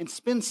time and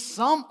spend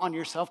some on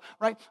yourself,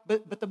 right?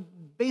 But the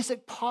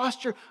basic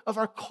posture of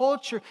our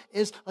culture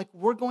is like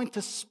we're going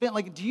to spend,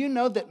 like, do you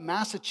know that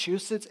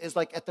Massachusetts is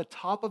like at the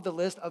top of the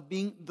list of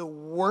being the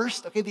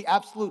worst, okay, the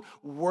absolute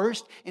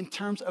worst in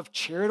terms of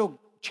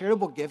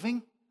charitable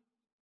giving?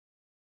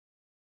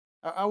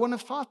 I wouldn't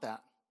have thought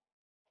that.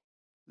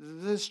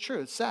 This is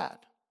true. It's sad.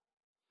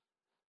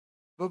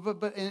 But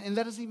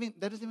that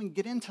doesn't even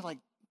get into like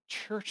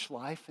church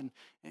life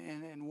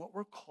and what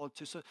we're called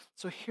to.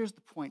 So here's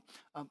the point.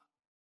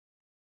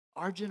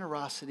 Our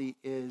generosity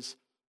is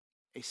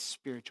a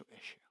spiritual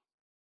issue.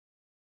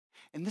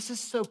 And this is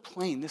so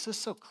plain. This is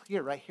so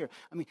clear right here.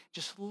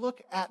 Just look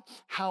at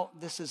how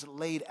this is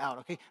laid out,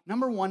 okay?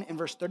 Number one, in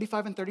verse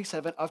 35 and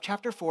 37 of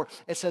chapter 4,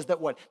 it says that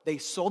what? They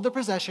sold their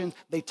possessions,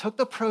 they took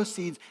the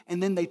proceeds,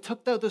 and then they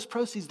took those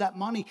proceeds, that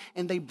money,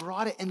 and they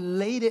brought it and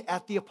laid it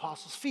at the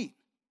apostles' feet.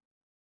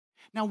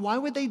 Now, why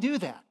would they do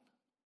that?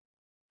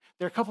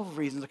 There are a couple of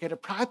reasons, okay? At a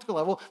practical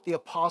level, the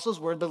apostles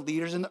were the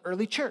leaders in the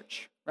early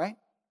church, right?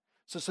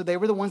 So they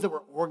were the ones that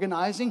were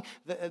organizing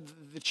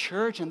the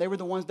church, and they were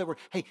the ones that were,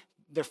 hey,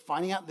 they're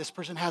finding out this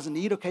person has a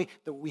need, okay,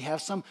 that we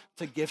have some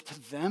to give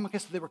to them. Okay,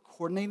 so they were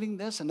coordinating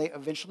this, and they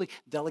eventually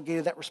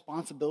delegated that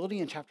responsibility.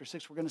 In chapter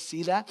 6, we're going to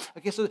see that.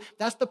 Okay, so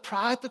that's the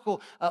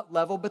practical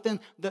level. But then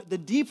the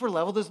deeper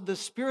level, the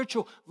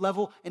spiritual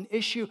level and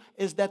issue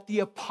is that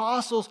the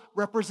apostles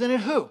represented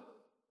who?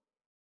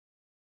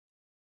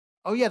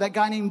 Oh yeah, that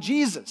guy named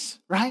Jesus,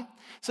 right?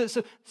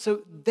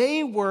 So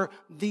they were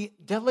the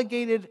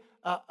delegated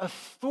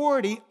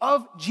authority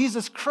of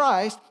Jesus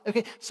Christ.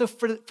 Okay, so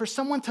for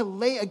someone to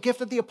lay a gift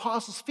at the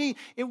apostles' feet,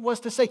 it was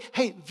to say,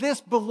 hey,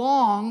 this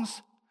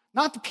belongs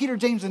not to Peter,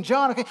 James, and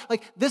John, okay?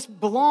 Like this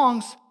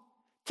belongs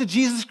to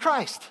Jesus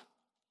Christ.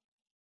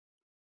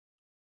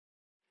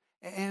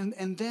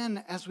 And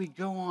then as we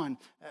go on,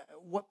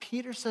 what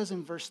Peter says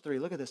in verse 3,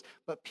 look at this.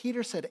 But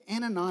Peter said,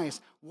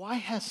 Ananias, why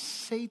has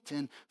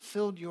Satan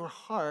filled your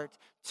heart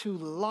to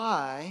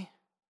lie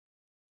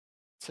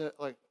to,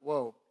 like,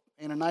 whoa,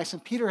 Ananias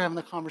and Peter are having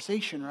the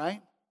conversation,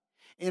 right?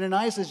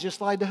 Ananias has just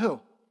lied to who?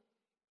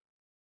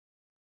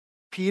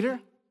 Peter?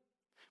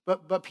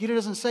 But Peter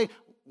doesn't say,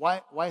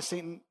 why has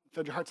Satan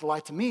filled your heart to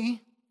lie to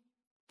me?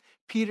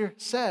 Peter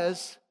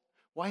says,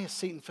 why has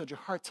Satan filled your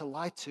heart to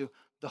lie to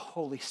the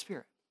Holy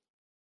Spirit?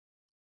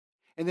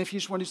 And if you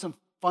just want to do some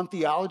fun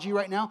theology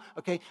right now,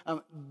 okay,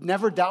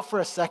 never doubt for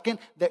a second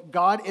that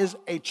God is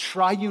a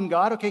triune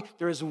God, okay?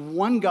 There is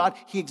one God.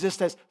 He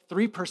exists as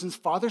three persons,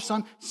 Father,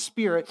 Son,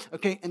 Spirit,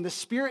 okay? And the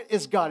Spirit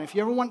is God. And if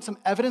you ever want some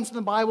evidence in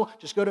the Bible,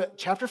 just go to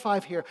chapter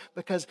 5 here,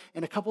 because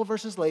in a couple of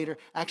verses later,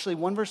 actually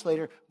one verse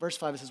later, verse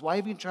 5, it says, why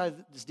have you tried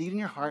this deed in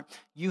your heart?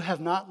 You have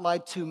not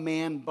lied to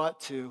man, but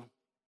to,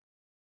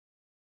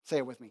 say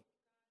it with me,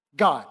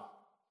 God.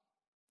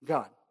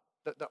 God.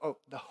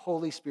 The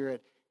Holy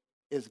Spirit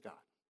is God.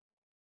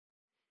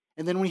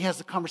 And then when he has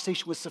the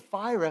conversation with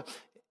Sapphira,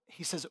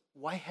 he says,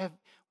 why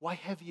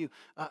have you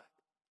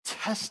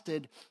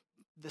tested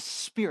the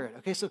Spirit?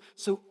 Okay,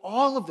 so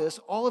all of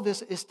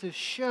this is to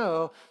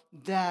show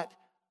that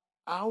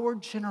our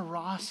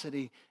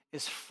generosity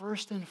is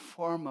first and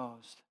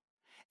foremost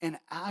an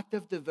act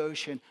of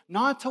devotion,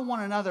 not to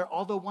one another,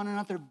 although one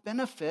another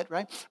benefit,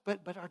 right?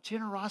 But our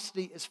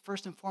generosity is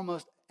first and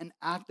foremost an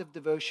act of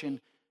devotion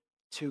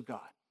to God.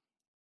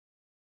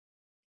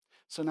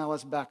 So now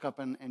let's back up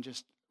and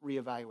just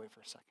reevaluate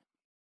for a second.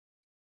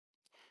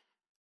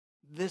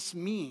 This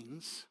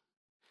means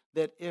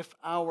that if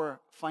our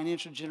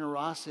financial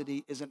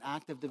generosity is an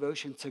act of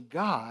devotion to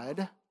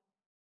God,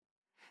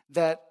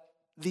 that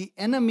the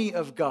enemy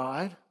of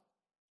God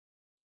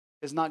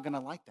is not going to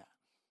like that.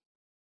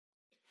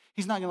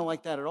 He's not going to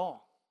like that at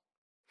all.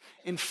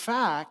 In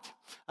fact,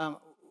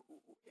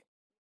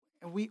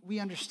 we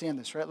understand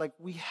this, right? Like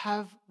we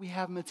have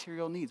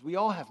material needs. We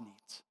all have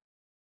needs.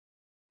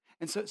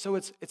 And so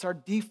it's our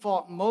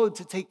default mode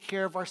to take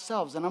care of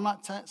ourselves. And I'm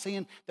not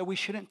saying that we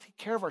shouldn't take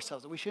care of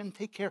ourselves, that we shouldn't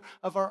take care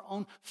of our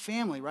own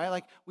family, right?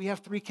 Like we have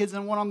 3 kids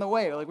and 1 on the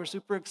way. Like we're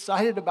super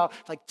excited about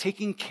like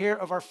taking care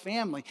of our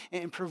family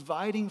and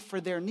providing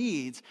for their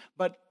needs.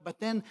 But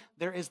then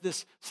there is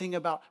this thing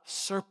about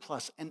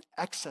surplus and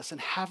excess and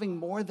having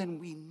more than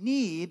we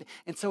need.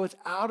 And so it's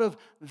out of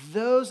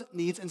those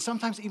needs and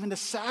sometimes even to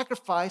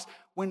sacrifice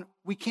when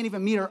we can't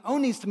even meet our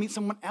own needs to meet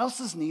someone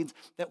else's needs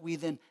that we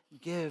then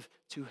give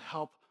to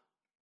help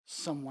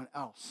someone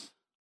else.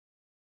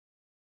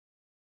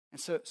 And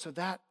so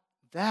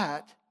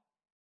that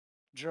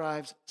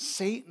drives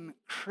Satan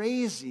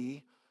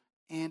crazy,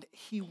 and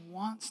he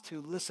wants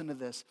to, listen to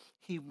this,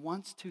 he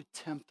wants to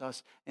tempt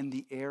us in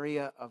the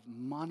area of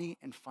money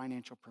and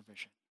financial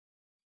provision.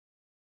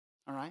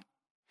 All right?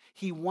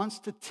 He wants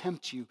to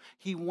tempt you.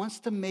 He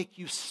wants to make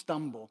you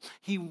stumble.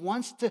 He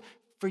wants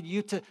for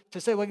you to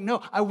say, like,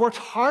 no, I worked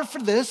hard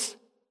for this.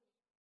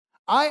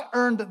 I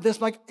earned this,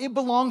 like it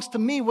belongs to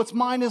me. What's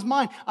mine is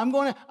mine. I'm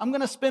going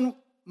to spend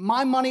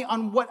my money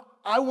on what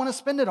I want to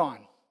spend it on.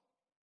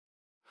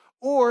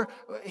 Or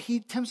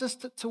he tempts us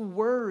to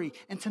worry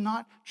and to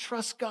not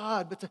trust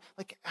God, but to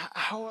like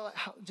how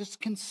just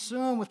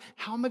consume with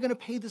how am I going to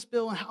pay this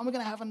bill and how am I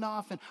going to have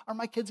enough and are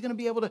my kids going to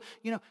be able to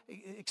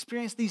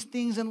experience these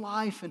things in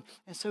life and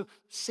so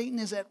Satan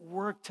is at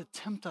work to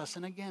tempt us.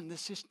 And again,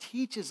 this just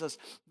teaches us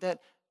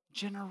that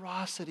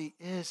generosity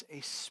is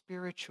a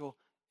spiritual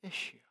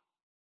issue.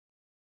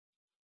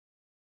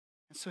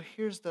 And so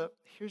here's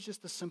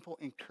just the simple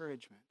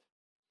encouragement.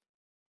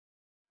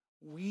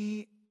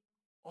 We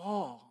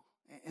all,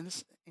 and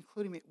this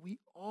including me, we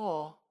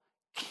all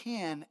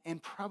can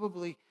and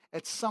probably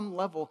at some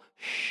level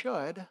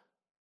should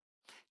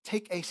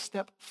take a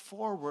step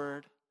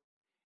forward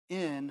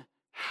in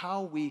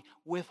how we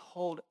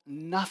withhold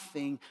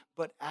nothing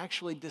but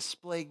actually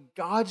display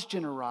God's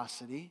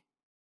generosity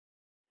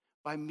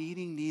by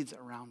meeting needs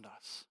around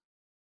us.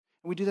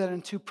 And we do that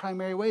in 2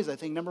 primary ways. I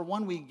think number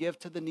 1, we give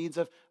to the needs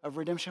of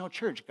Redemption Hill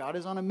Church. God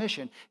is on a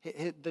mission.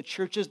 The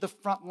church is the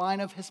front line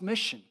of his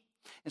mission.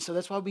 And so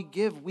that's why we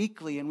give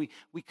weekly and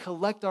we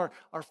collect our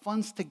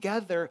funds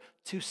together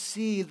to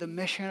see the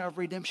mission of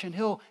Redemption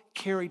Hill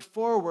carried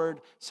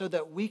forward so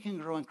that we can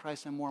grow in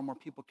Christ and more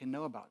people can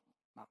know about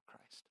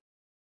Christ.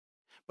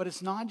 But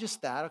it's not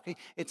just that, okay?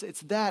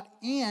 It's that,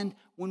 and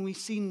when we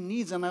see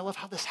needs, and I love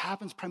how this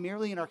happens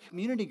primarily in our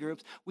community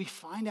groups, we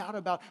find out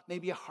about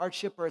maybe a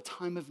hardship or a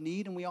time of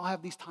need, and we all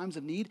have these times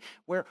of need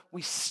where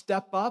we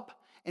step up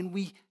and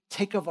we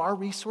take of our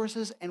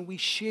resources and we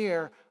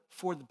share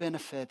for the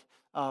benefit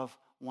of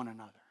one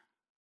another.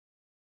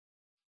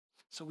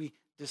 So we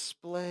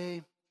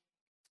display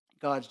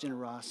God's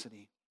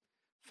generosity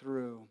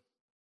through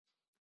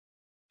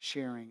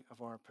sharing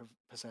of our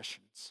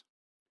possessions.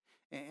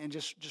 And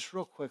just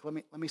real quick, let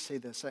me say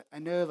this. I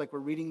know like we're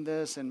reading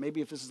this, and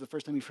maybe if this is the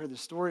first time you've heard this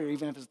story, or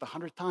even if it's the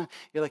 100th time,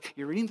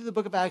 you're reading through the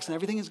book of Acts and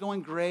everything is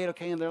going great,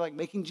 okay, and they're like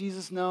making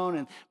Jesus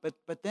known,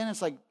 but then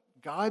it's like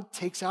God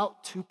takes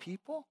out 2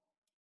 people.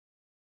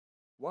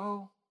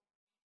 whoa.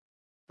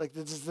 Like,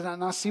 does that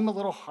not seem a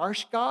little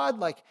harsh, God?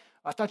 Like,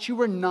 I thought you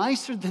were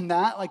nicer than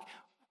that. Like,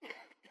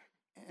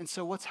 and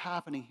so what's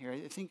happening here?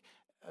 I think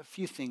a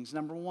few things.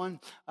 Number one,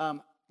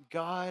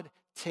 God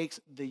takes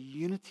the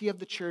unity of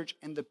the church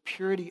and the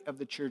purity of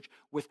the church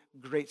with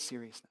great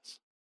seriousness.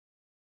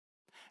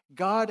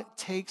 God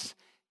takes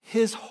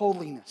his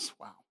holiness,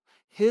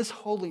 his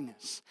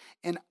holiness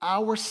and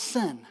our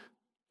sin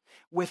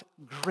with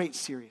great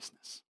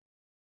seriousness.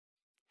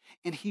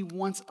 And he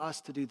wants us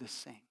to do the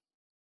same.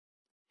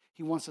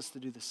 He wants us to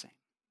do the same.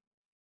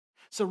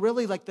 So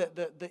really, like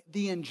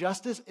the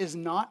injustice is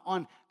not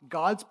on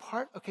God's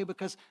part, okay,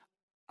 because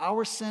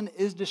our sin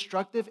is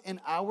destructive and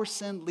our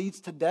sin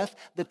leads to death.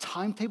 The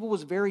timetable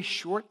was very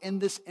short in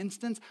this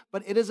instance,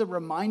 but it is a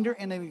reminder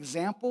and an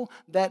example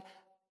that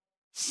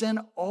sin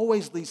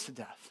always leads to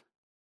death.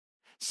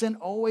 Sin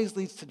always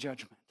leads to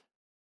judgment.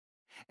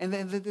 And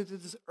then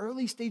this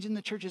early stage in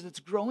the church, as it's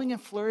growing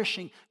and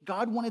flourishing,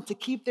 God wanted to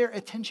keep their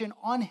attention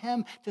on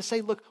him to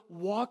say, look,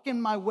 walk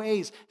in my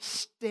ways,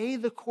 stay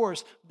the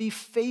course, be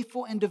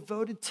faithful and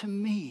devoted to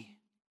me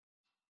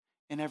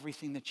in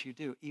everything that you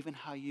do, even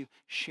how you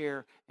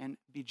share and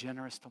be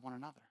generous to one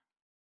another.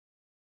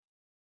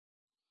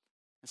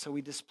 And so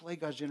we display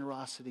God's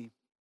generosity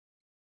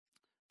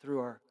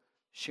through our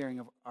sharing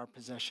of our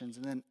possessions.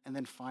 And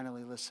then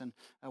finally, listen,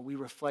 we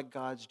reflect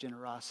God's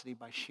generosity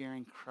by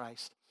sharing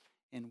Christ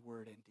in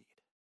word and deed.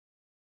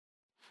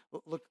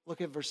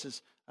 Look at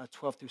verses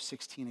 12 through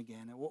 16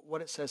 again. And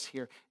what it says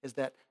here is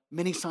that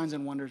many signs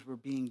and wonders were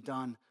being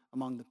done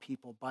among the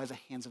people by the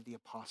hands of the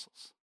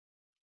apostles.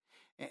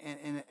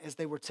 And as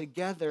they were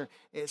together,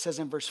 it says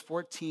in verse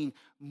 14,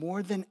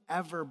 more than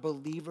ever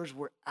believers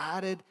were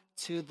added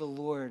to the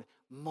Lord,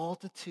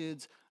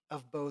 multitudes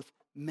of both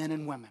men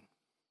and women.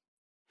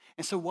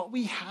 And so what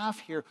we have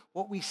here,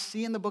 what we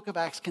see in the book of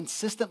Acts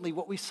consistently,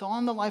 what we saw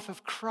in the life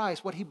of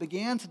Christ, what he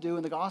began to do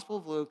in the Gospel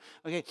of Luke,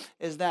 okay,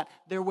 is that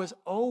there was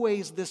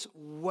always this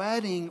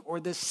wedding or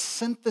this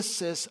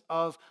synthesis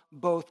of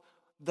both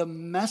the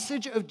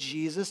message of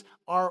Jesus,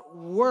 our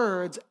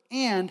words,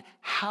 and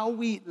how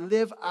we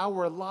live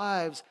our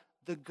lives,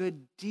 the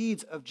good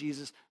deeds of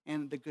Jesus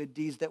and the good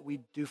deeds that we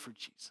do for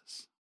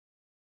Jesus.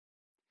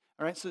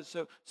 All right,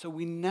 so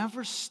we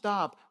never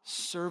stop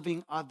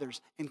serving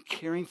others and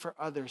caring for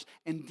others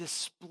and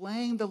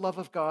displaying the love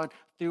of God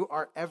through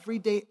our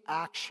everyday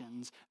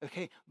actions,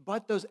 okay?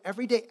 But those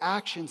everyday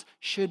actions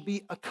should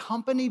be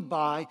accompanied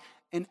by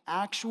an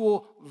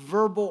actual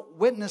verbal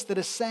witness that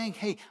is saying,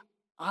 hey,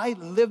 I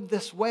live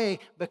this way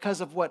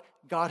because of what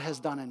God has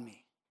done in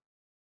me.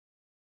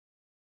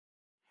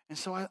 And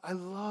so I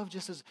love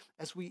just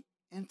as we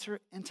enter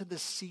into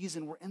this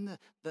season, we're in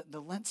the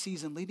Lent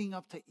season leading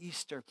up to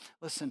Easter.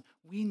 Listen,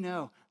 we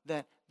know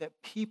that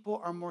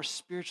people are more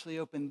spiritually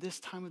open this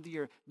time of the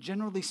year,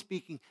 generally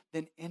speaking,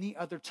 than any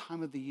other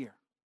time of the year.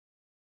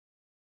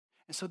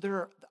 And so there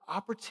are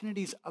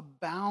opportunities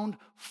abound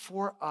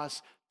for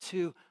us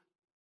to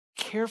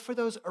care for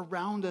those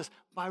around us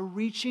by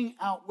reaching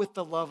out with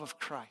the love of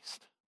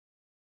Christ.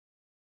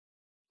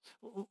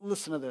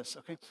 Listen to this,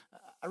 okay?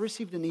 I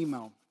received an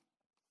email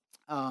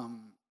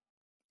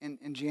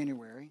in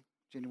January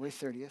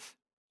 30th.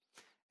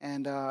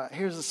 And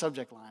here's the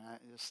subject line.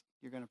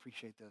 You're going to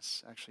appreciate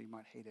this. Actually, you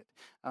might hate it.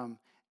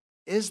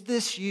 Is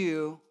this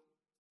you,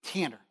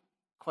 Tanner?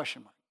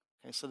 Question mark.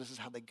 Okay, so this is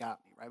how they got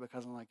me, right?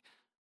 Because I'm like,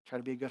 try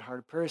to be a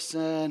good-hearted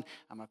person.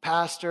 I'm a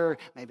pastor.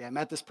 Maybe I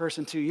met this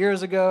person 2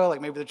 years ago.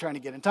 Like maybe they're trying to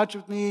get in touch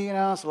with me, you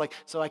know?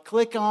 So I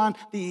click on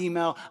the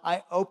email.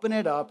 I open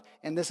it up,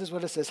 and this is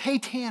what it says. Hey,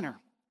 Tanner,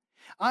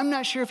 I'm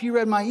not sure if you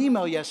read my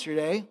email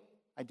yesterday.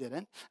 I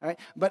didn't, all right?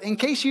 But in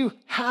case you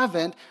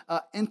haven't,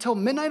 until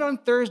midnight on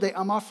Thursday,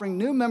 I'm offering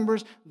new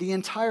members the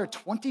entire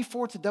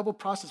 24 to double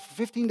process for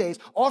 15 days,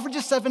 all for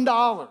just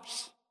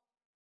 $7.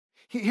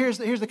 Here's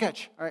the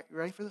catch. All right, you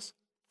ready for this?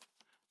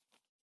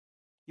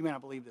 You may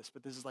not believe this,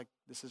 but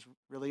this is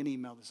really an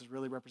email. This is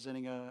really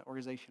representing an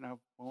organization I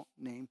won't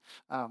name.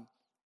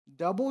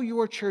 Double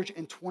your church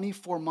in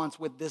 24 months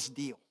with this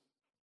deal.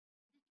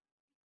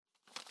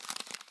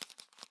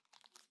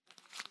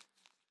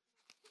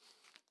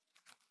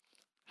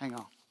 Hang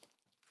on.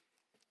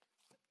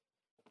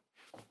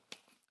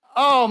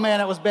 Oh, man,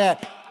 that was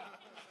bad.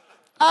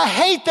 I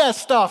hate that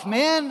stuff,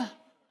 man.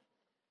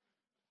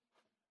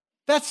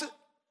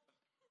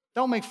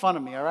 Don't make fun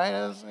of me, all right?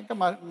 I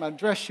got my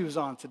dress shoes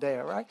on today,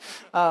 all right?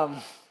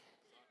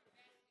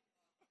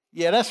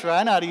 Yeah, that's right.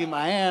 I know how to use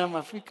my hand,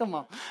 my feet. Come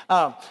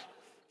on.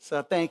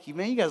 So thank you,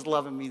 man. You guys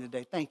loving me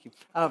today. Thank you.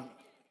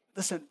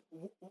 Listen,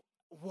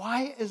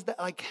 why is that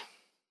like?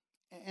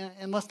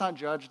 And let's not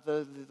judge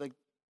the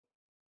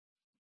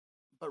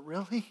but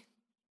really,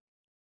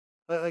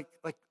 like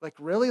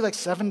really, like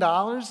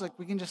 $7? Like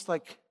we can just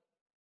like.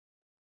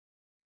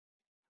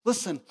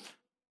 Listen,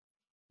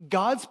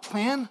 God's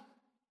plan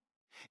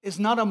is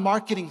not a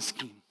marketing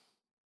scheme.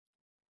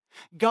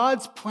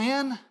 God's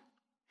plan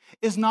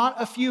is not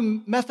a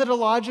few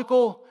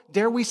methodological,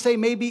 dare we say,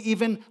 maybe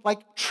even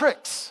like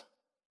tricks,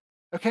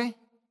 okay?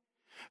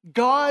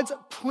 God's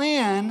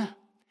plan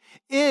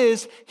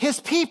is his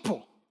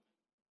people.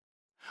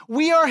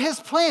 We are his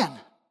plan.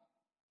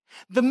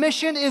 The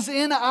mission is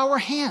in our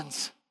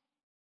hands.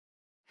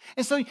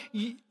 And so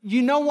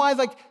you know why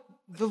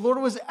the Lord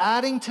was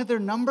adding to their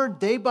number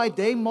day by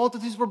day.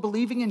 Multitudes were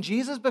believing in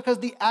Jesus because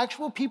the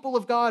actual people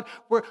of God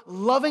were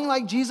loving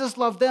like Jesus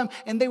loved them,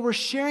 and they were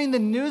sharing the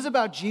news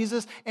about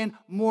Jesus, and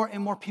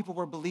more people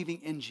were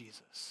believing in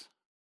Jesus.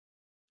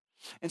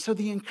 And so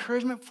the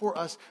encouragement for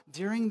us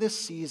during this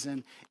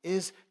season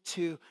is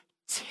to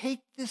take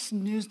this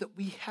news that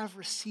we have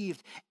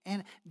received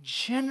and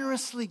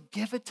generously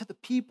give it to the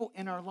people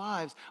in our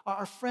lives,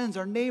 our friends,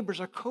 our neighbors,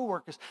 our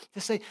coworkers,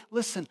 to say,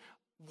 listen,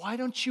 why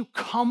don't you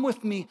come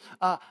with me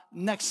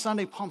next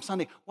Sunday, Palm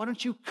Sunday? Why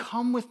don't you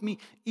come with me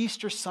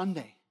Easter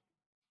Sunday?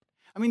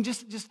 I mean,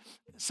 just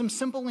some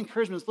simple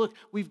encouragements. Look,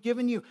 we've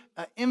given you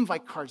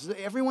invite cards.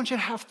 Everyone should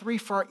have 3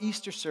 for our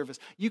Easter service.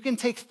 You can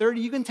take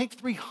 30, you can take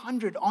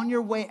 300 on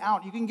your way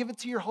out. You can give it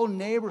to your whole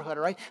neighborhood,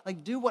 all right?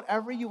 Like, do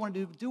whatever you want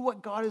to do. Do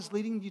what God is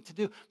leading you to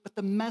do. But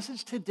the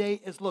message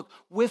today is, look,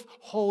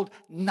 withhold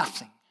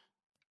nothing.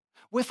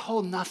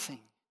 Withhold nothing.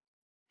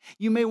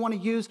 You may want to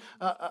use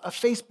a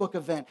Facebook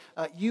event.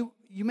 You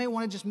may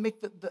want to just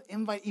make the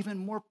invite even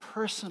more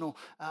personal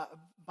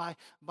by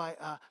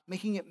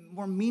making it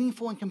more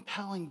meaningful and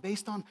compelling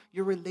based on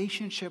your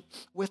relationship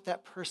with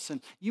that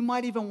person. You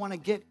might even want to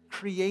get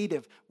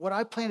creative. What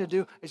I plan to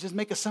do is just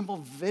make a simple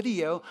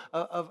video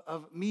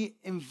of me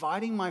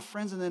inviting my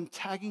friends and then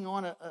tagging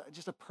on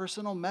just a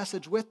personal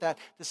message with that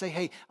to say,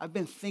 hey, I've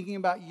been thinking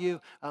about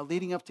you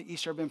leading up to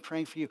Easter. I've been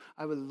praying for you.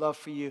 I would love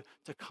for you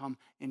to come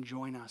and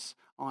join us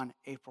on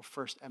April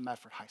 1st at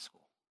Medford High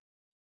School.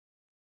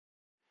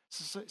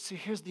 So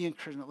here's the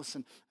encouragement.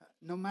 Listen,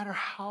 no matter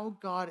how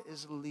God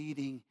is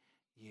leading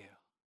you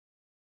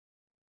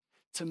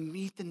to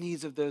meet the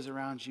needs of those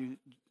around you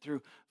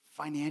through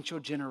financial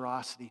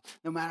generosity,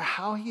 no matter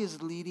how he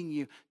is leading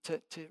you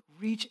to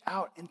reach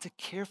out and to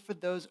care for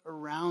those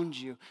around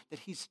you that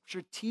he's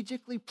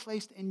strategically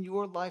placed in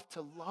your life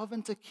to love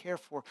and to care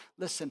for,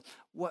 listen,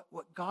 what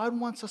God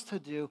wants us to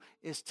do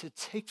is to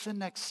take the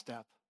next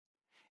step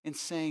in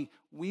saying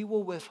we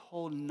will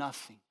withhold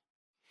nothing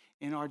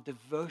in our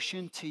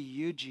devotion to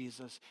you,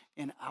 Jesus,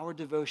 in our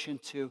devotion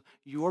to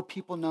your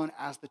people known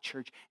as the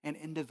church, and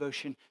in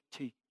devotion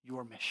to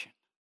your mission.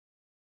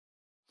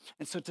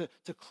 And so to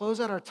close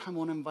out our time, I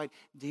want to invite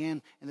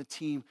Dan and the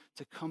team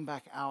to come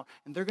back out.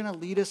 And they're going to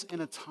lead us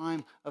in a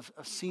time of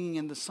singing.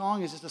 And the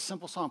song is just a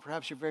simple song.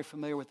 Perhaps you're very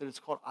familiar with it. It's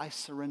called I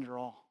Surrender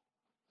All.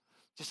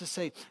 Just to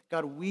say,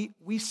 God,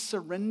 we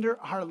surrender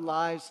our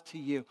lives to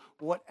you.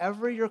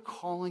 Whatever you're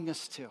calling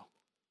us to,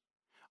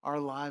 our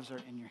lives are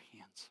in your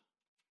hands.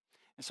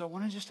 And so I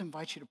want to just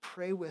invite you to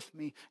pray with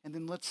me, and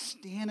then let's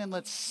stand and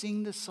let's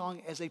sing this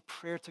song as a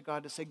prayer to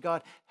God to say,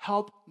 God,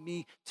 help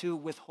me to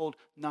withhold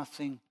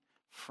nothing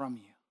from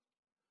you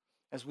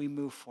as we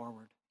move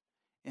forward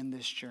in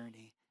this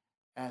journey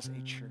as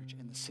a church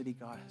in the city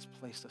God has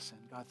placed us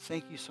in. God,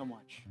 thank you so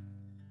much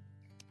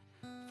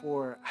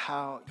for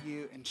how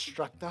you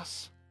instruct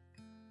us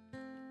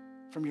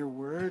from your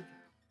word,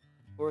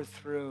 or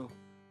through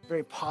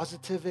very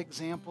positive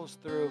examples,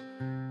 through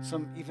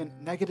some even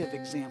negative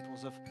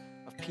examples of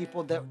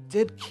people that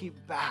did keep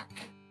back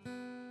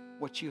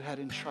what you had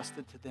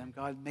entrusted to them.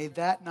 God, may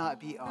that not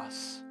be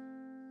us.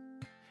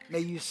 May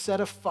you set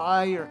a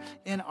fire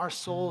in our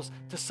souls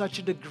to such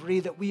a degree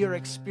that we are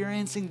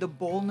experiencing the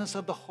boldness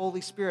of the Holy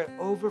Spirit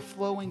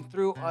overflowing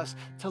through us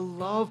to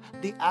love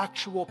the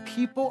actual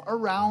people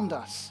around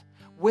us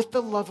with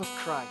the love of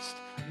Christ,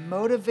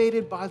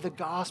 motivated by the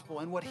gospel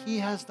and what he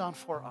has done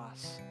for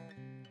us.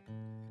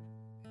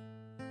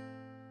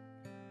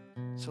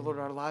 So, Lord,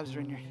 our lives are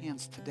in your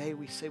hands. Today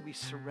we say we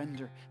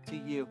surrender to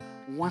you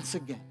once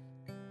again,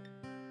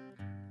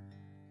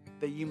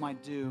 that you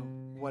might do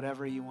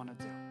whatever you want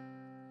to do.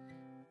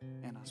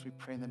 And as we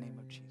pray in the name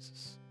of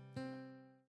Jesus.